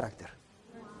Satan's character.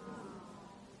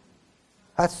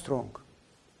 That's strong.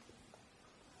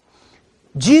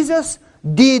 Jesus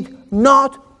did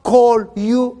not call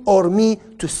you or me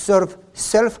to serve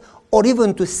self or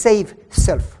even to save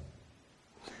self.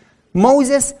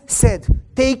 Moses said,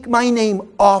 take my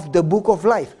name off the book of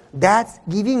life. That's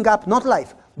giving up not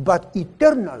life, but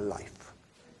eternal life.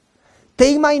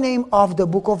 Take my name off the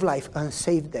book of life and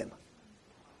save them.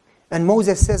 And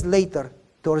Moses says later,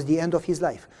 towards the end of his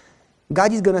life,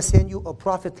 God is going to send you a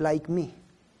prophet like me.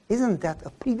 Isn't that a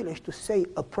privilege to say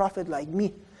a prophet like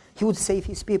me, he would save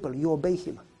his people, you obey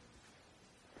him?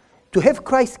 To have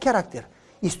Christ's character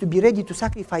is to be ready to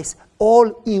sacrifice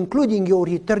all, including your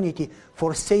eternity,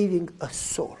 for saving a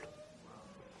soul.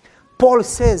 Paul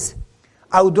says,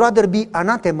 I would rather be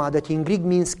anathema, that in Greek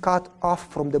means cut off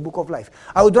from the book of life.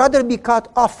 I would rather be cut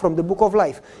off from the book of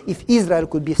life if Israel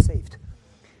could be saved.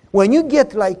 When you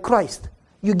get like Christ,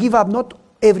 you give up not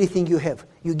everything you have.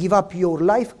 You give up your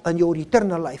life and your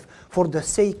eternal life for the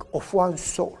sake of one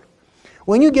soul.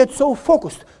 When you get so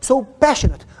focused, so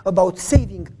passionate about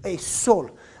saving a soul,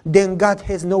 then God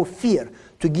has no fear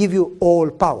to give you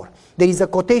all power. There is a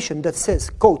quotation that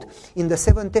says, quote, in the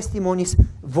 7 Testimonies,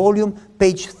 volume,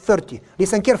 page 30.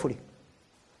 Listen carefully.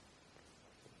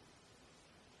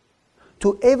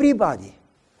 To everybody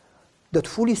that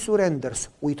fully surrenders,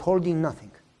 withholding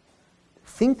nothing.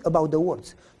 Think about the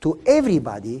words. To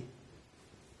everybody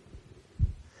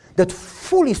that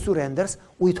fully surrenders,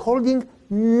 withholding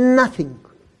nothing.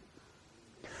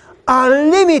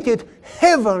 Unlimited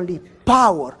heavenly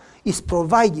power is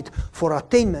provided for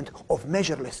attainment of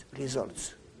measureless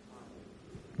results.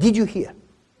 Did you hear?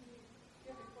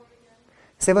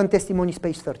 7 Testimonies,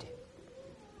 page 30.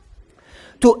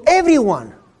 To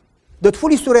everyone that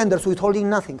fully surrenders, withholding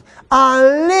nothing,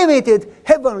 unlimited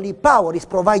heavenly power is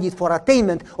provided for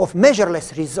attainment of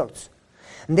measureless results.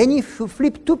 And then if you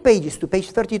flip 2 pages to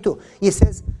page 32, it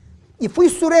says, if we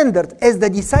surrendered as the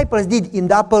disciples did in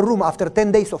the upper room after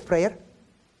 10 days of prayer,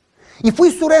 if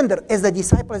we surrender as the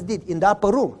disciples did in the upper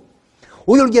room,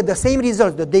 we will get the same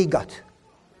results that they got.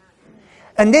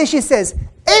 And then she says,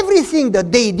 everything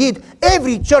that they did,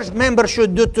 every church member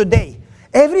should do today.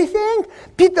 Everything?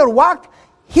 Peter walked,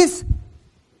 his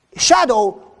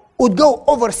shadow would go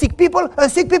over sick people,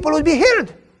 and sick people would be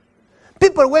healed.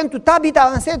 People went to Tabitha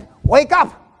and said, wake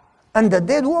up. And the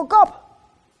dead woke up.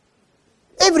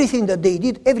 Everything that they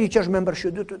did, every church member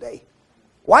should do today.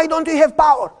 Why don't we have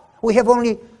power? We have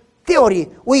only theory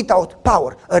without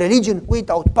power, a religion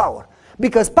without power.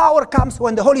 Because power comes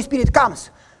when the Holy Spirit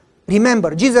comes.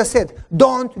 Remember, Jesus said,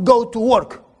 don't go to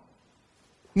work.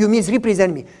 You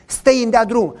misrepresent me. Stay in that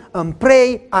room and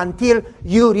pray until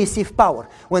you receive power.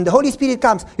 When the Holy Spirit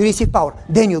comes, you receive power.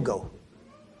 Then you go.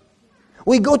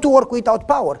 We go to work without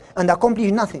power and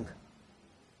accomplish nothing.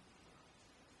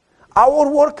 Our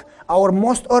work, our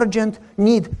most urgent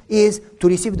need is to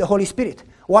receive the Holy Spirit.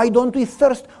 Why don't we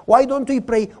thirst? Why don't we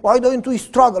pray? Why don't we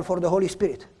struggle for the Holy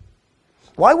Spirit?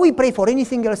 Why we pray for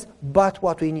anything else but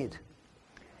what we need?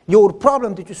 Your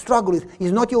problem that you struggle with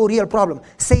is not your real problem.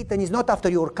 Satan is not after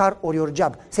your car or your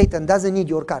job. Satan doesn't need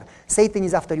your car. Satan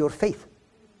is after your faith.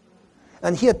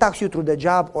 And he attacks you through the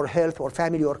job or health or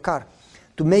family or car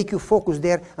to make you focus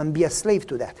there and be a slave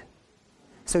to that.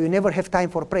 So you never have time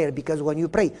for prayer, because when you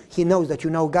pray, he knows that you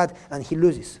know God and he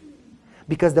loses.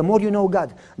 Because the more you know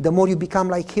God, the more you become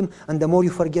like him and the more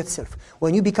you forget self.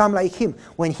 When you become like him,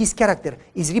 when his character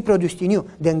is reproduced in you,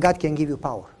 then God can give you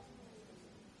power.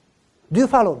 Do you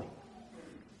follow me?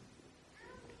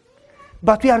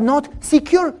 But we are not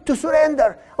secure to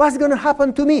surrender. What's going to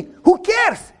happen to me? Who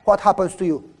cares what happens to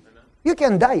you? You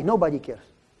can die. Nobody cares.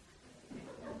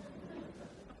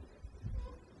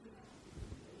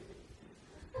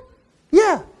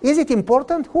 Yeah. Is it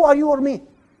important? Who are you or me?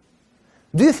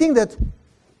 Do you think that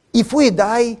if we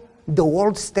die, the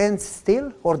world stands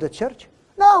still, or the church?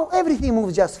 No, everything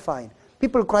moves just fine.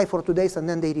 People cry for 2 days and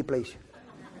then they replace you.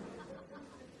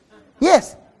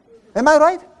 Yes. Am I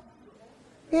right?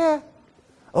 Yeah.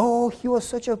 Oh, he was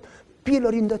such a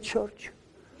pillar in the church.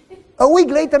 A week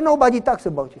later, nobody talks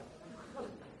about you.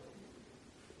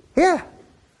 Yeah.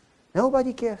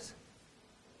 Nobody cares.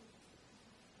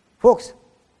 Folks,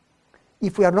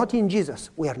 if we are not in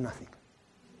Jesus, we are nothing.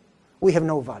 We have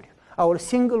no value. Our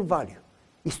single value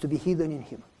is to be hidden in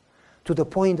him, to the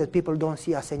point that people don't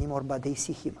see us anymore, but they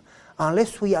see him.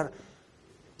 Unless we are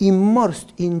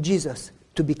immersed in Jesus,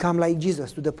 to become like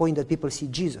Jesus, to the point that people see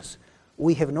Jesus,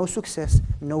 we have no success,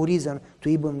 no reason to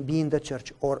even be in the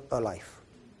church or alive.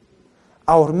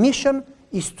 Our mission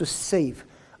is to save.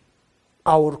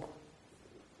 The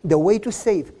way to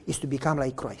save is to become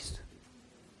like Christ.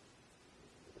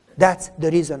 That's the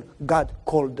reason God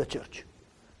called the church.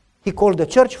 He called the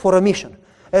church for a mission.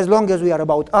 As long as we are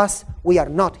about us, we are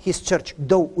not his church,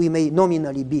 though we may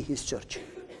nominally be his church.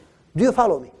 Do you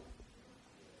follow me?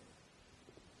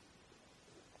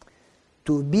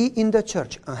 To be in the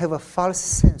church and have a false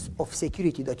sense of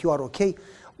security that you are okay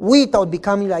without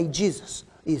becoming like Jesus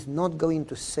is not going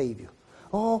to save you.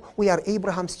 Oh, we are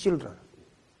Abraham's children.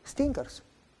 Stinkers.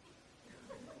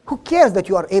 Who cares that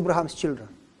you are Abraham's children?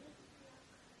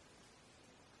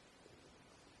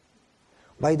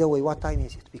 By the way, what time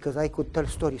is it? Because I could tell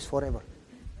stories forever.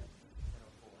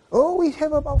 Oh, we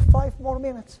have about 5 more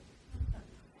minutes.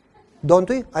 Don't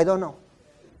we? I don't know.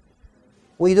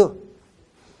 We do.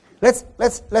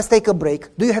 Let's take a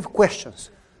break. Do you have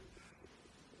questions?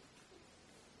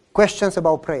 Questions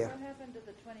about prayer? What happened to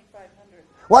the 2,500?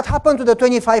 What happened to the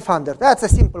 2,500? That's a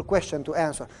simple question to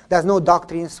answer. There's no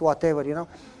doctrines, whatever, you know.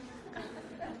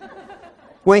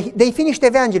 When they finished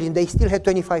evangelism, they still had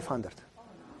 2,500.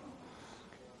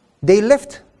 They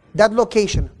left that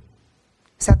location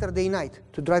Saturday night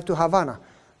to drive to Havana.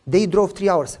 They drove 3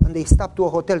 hours and they stopped to a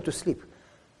hotel to sleep.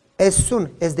 As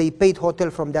soon as they paid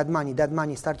hotel from that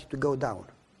money started to go down.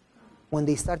 When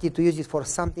they started to use it for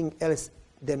something else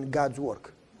than God's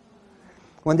work.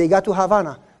 When they got to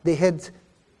Havana, they had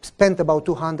spent about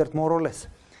 200 more or less.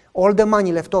 All the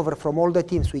money left over from all the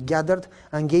teams we gathered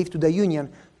and gave to the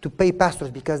union to pay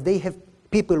pastors because they have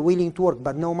people willing to work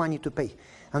but no money to pay.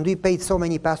 And we paid so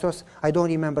many pastors, I don't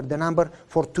remember the number,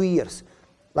 for 2 years.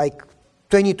 Like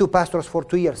 22 pastors for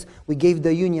 2 years. We gave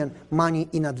the union money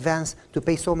in advance to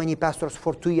pay so many pastors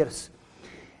for 2 years.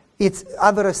 Its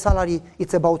average salary,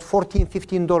 it's about $14,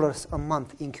 $15 a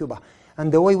month in Cuba.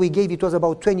 And the way we gave it was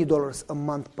about $20 a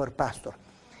month per pastor.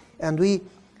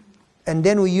 And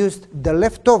then we used the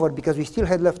leftover, because we still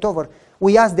had leftover.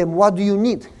 We asked them, what do you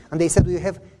need? And they said, we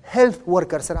have health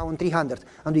workers around 300.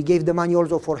 And we gave the money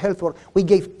also for health work. We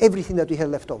gave everything that we had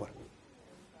left over.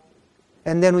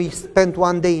 And then we spent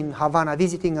 1 day in Havana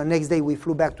visiting, and next day we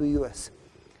flew back to the US.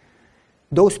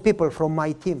 Those people from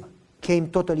my team came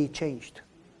totally changed.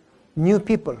 New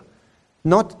people,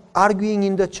 not arguing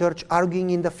in the church,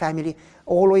 arguing in the family,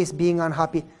 always being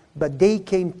unhappy, but they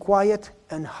came quiet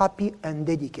and happy and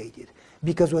dedicated.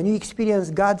 Because when you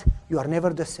experience God, you are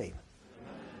never the same.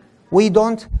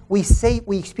 We say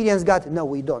we experience God. No,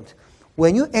 we don't.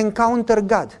 When you encounter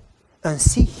God and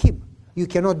see Him, you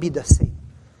cannot be the same.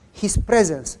 His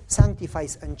presence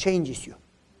sanctifies and changes you.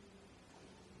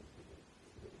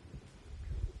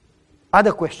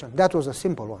 Other question. That was a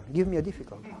simple one. Give me a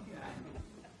difficult one.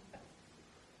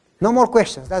 No more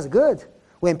questions. That's good.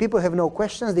 When people have no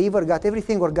questions, they either got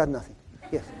everything or got nothing.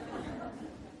 Yes.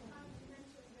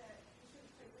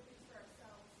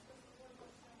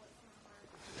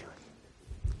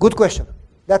 Good question.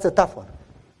 That's a tough one.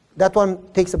 That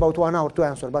one takes about 1 hour to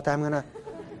answer, but I'm going to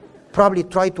probably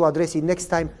try to address it next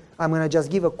time. I'm going to just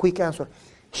give a quick answer.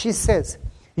 She says,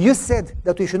 you said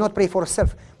that we should not pray for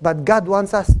self, but God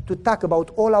wants us to talk about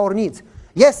all our needs.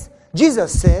 Yes,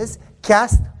 Jesus says,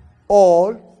 cast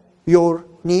all your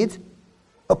needs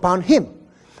upon Him.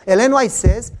 Ellen White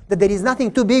says that there is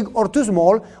nothing too big or too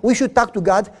small. We should talk to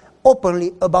God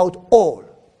openly about all.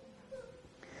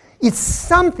 It's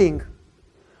something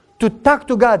to talk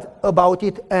to God about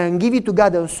it and give it to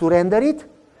God and surrender it,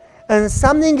 and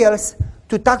something else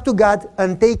to talk to God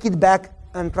and take it back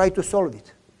and try to solve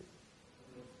it.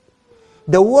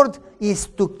 The word is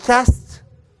to cast.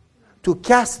 To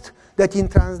cast, that in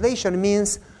translation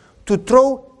means to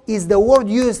throw, is the word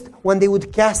used when they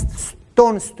would cast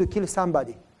stones to kill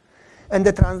somebody. And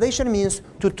the translation means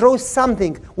to throw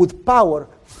something with power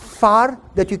far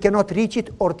that you cannot reach it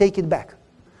or take it back.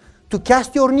 To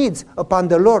cast your needs upon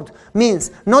the Lord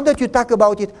means not that you talk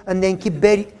about it and then keep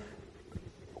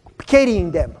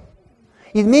carrying them.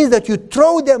 It means that you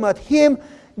throw them at Him,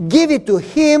 give it to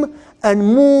Him, and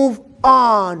move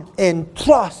on and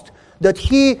trust that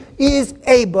He is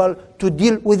able to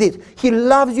deal with it. He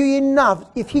loves you enough.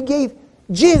 If He gave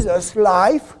Jesus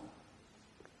life,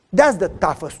 that's the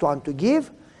toughest one to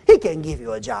give. He can give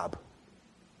you a job.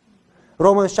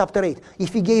 Romans chapter 8.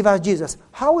 If He gave us Jesus,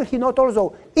 how will He not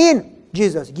also in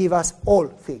Jesus give us all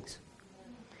things?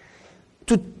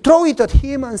 To throw it at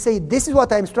Him and say, this is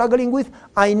what I'm struggling with.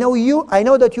 I know you. I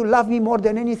know that you love me more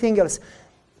than anything else.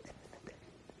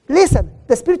 Listen,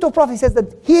 the Spirit of prophecy says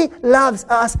that He loves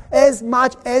us as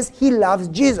much as He loves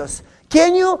Jesus.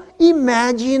 Can you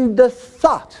imagine the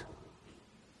thought?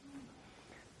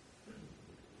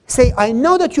 Say, I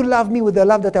know that you love me with a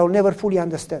love that I will never fully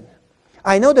understand.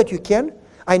 I know that you can.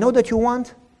 I know that you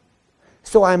want.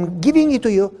 So I'm giving it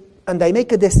to you, and I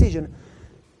make a decision.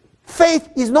 Faith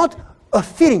is not a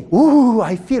feeling. Ooh,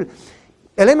 I feel.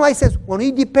 Ellen White says, when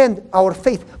we depend our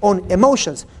faith on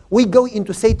emotions, we go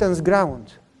into Satan's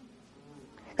ground.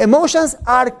 Emotions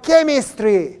are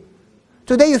chemistry.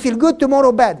 Today you feel good,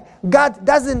 tomorrow bad. God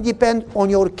doesn't depend on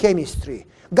your chemistry.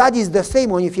 God is the same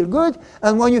when you feel good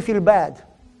and when you feel bad.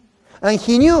 And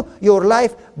He knew your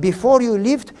life before you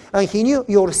lived, and He knew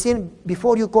your sin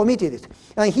before you committed it.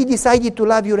 And He decided to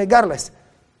love you regardless.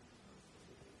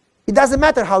 It doesn't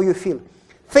matter how you feel.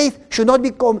 Faith should not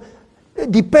become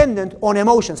dependent on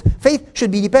emotions. Faith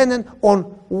should be dependent on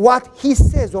what He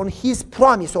says, on His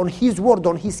promise, on His word,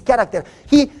 on His character.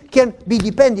 He can be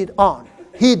depended on.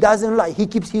 He doesn't lie. He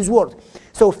keeps His word.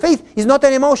 So faith is not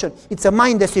an emotion. It's a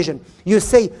mind decision. You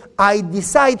say, I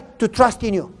decide to trust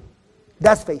in you.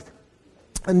 That's faith.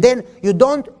 And then you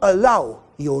don't allow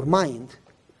your mind.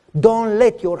 Don't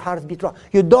let your heart be troubled.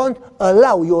 You don't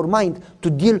allow your mind to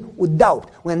deal with doubt.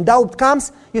 When doubt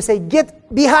comes, you say,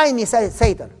 get behind me,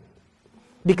 Satan.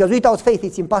 Because without faith,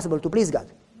 it's impossible to please God.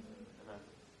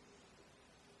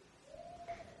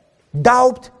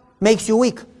 Doubt makes you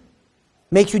weak,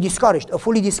 makes you discouraged. A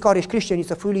fully discouraged Christian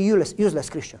is a fully useless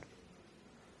Christian.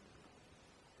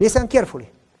 Listen carefully.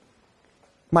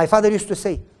 My father used to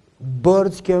say,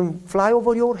 birds can fly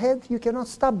over your head, you cannot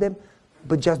stop them,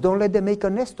 but just don't let them make a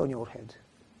nest on your head.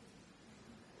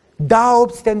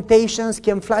 Doubts, temptations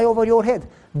can fly over your head.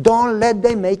 Don't let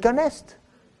them make a nest.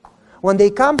 When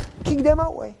they come, kick them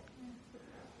away.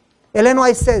 Ellen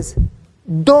White says,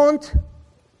 don't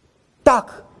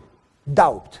talk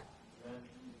doubt.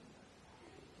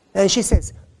 And she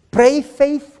says, pray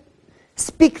faith,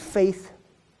 speak faith,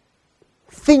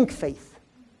 think faith.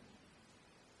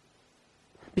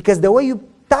 Because the way you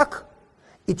talk,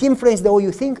 it influences the way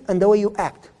you think and the way you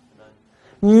act.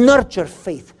 Nurture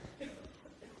faith.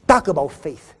 Talk about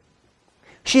faith.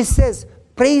 She says,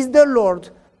 praise the Lord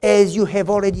as you have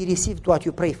already received what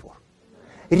you pray for.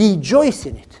 Rejoice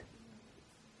in it.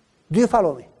 Do you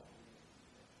follow me?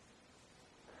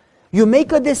 You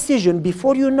make a decision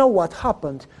before you know what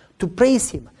happened to praise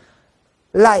Him.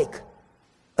 Like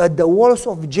at the walls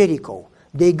of Jericho,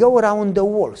 they go around the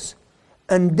walls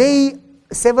and they,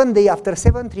 7 days after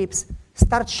 7 trips,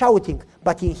 start shouting.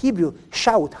 But in Hebrew,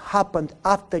 shout happened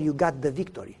after you got the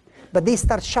victory. But they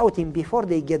start shouting before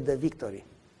they get the victory.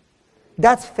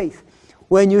 That's faith.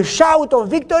 When you shout of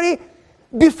victory,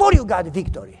 before you got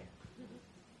victory.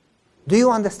 Do you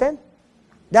understand?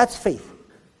 That's faith.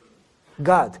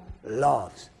 God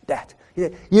loves that.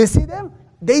 You see them?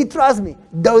 They trust me.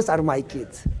 Those are my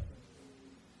kids.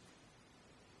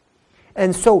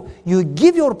 And so you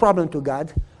give your problem to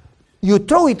God, you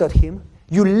throw it at Him,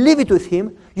 you leave it with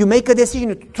Him, you make a decision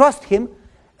to trust Him,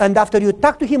 and after you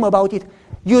talk to Him about it,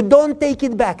 you don't take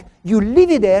it back. You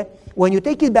leave it there. When you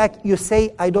take it back, you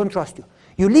say, I don't trust you.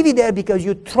 You leave it there because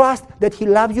you trust that He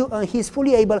loves you and He's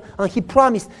fully able, and He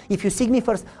promised, if you seek me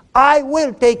first, I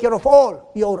will take care of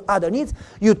all your other needs.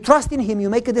 You trust in Him, you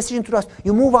make a decision to trust,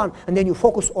 you move on, and then you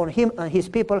focus on Him and His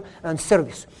people and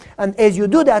service. And as you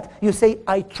do that, you say,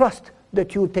 I trust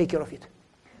that you will take care of it.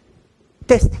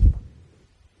 Test Him.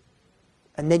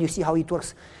 And then you see how it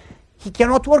works. He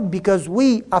cannot work because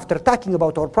we, after talking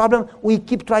about our problem, we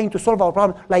keep trying to solve our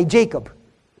problem like Jacob.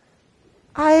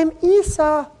 I am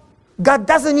Esau. God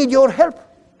doesn't need your help.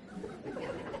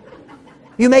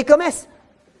 You make a mess.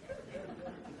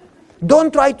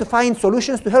 Don't try to find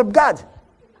solutions to help God.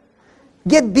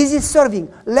 Get busy serving.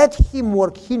 Let Him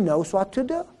work. He knows what to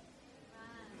do.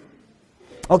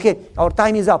 Okay, our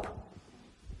time is up.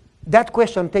 That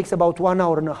question takes about 1.5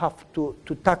 hours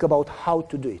to talk about how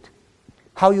to do it.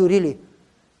 How you really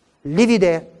leave it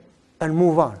there and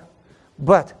move on.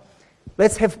 But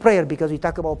let's have prayer because we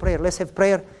talk about prayer. Let's have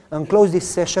prayer and close this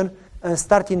session and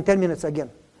start in 10 minutes again.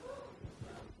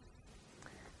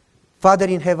 Father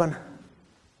in heaven,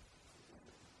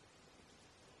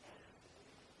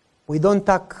 we don't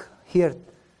talk here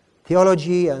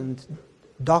theology and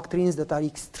doctrines that are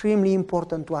extremely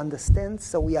important to understand,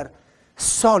 so we are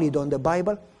solid on the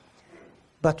Bible,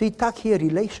 but we talk here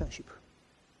relationship.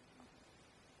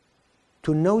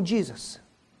 To know Jesus,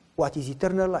 what is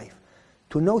eternal life.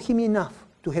 To know Him enough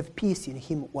to have peace in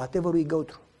Him, whatever we go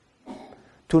through.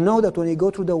 To know that when we go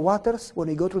through the waters, when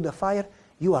we go through the fire,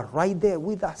 You are right there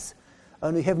with us.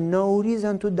 And we have no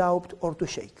reason to doubt or to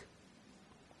shake.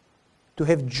 To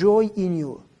have joy in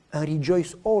You and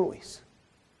rejoice always.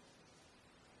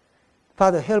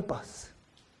 Father, help us.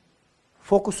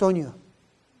 Focus on You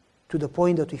to the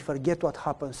point that we forget what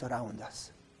happens around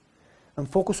us. And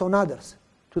focus on others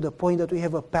to the point that we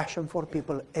have a passion for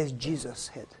people as Jesus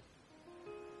had.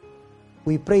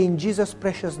 We pray in Jesus'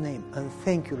 precious name and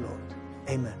thank You, Lord.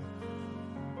 Amen.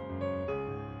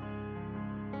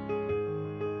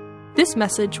 This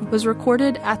message was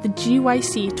recorded at the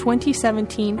GYC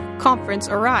 2017 Conference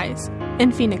Arise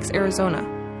in Phoenix, Arizona.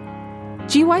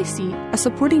 GYC, a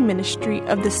supporting ministry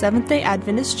of the Seventh-day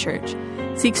Adventist Church,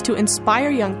 seeks to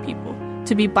inspire young people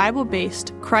to be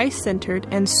Bible-based, Christ-centered,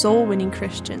 and soul-winning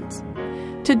Christians.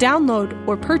 To download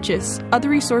or purchase other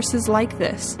resources like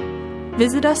this,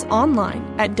 visit us online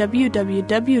at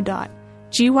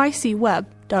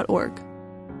www.gycweb.org.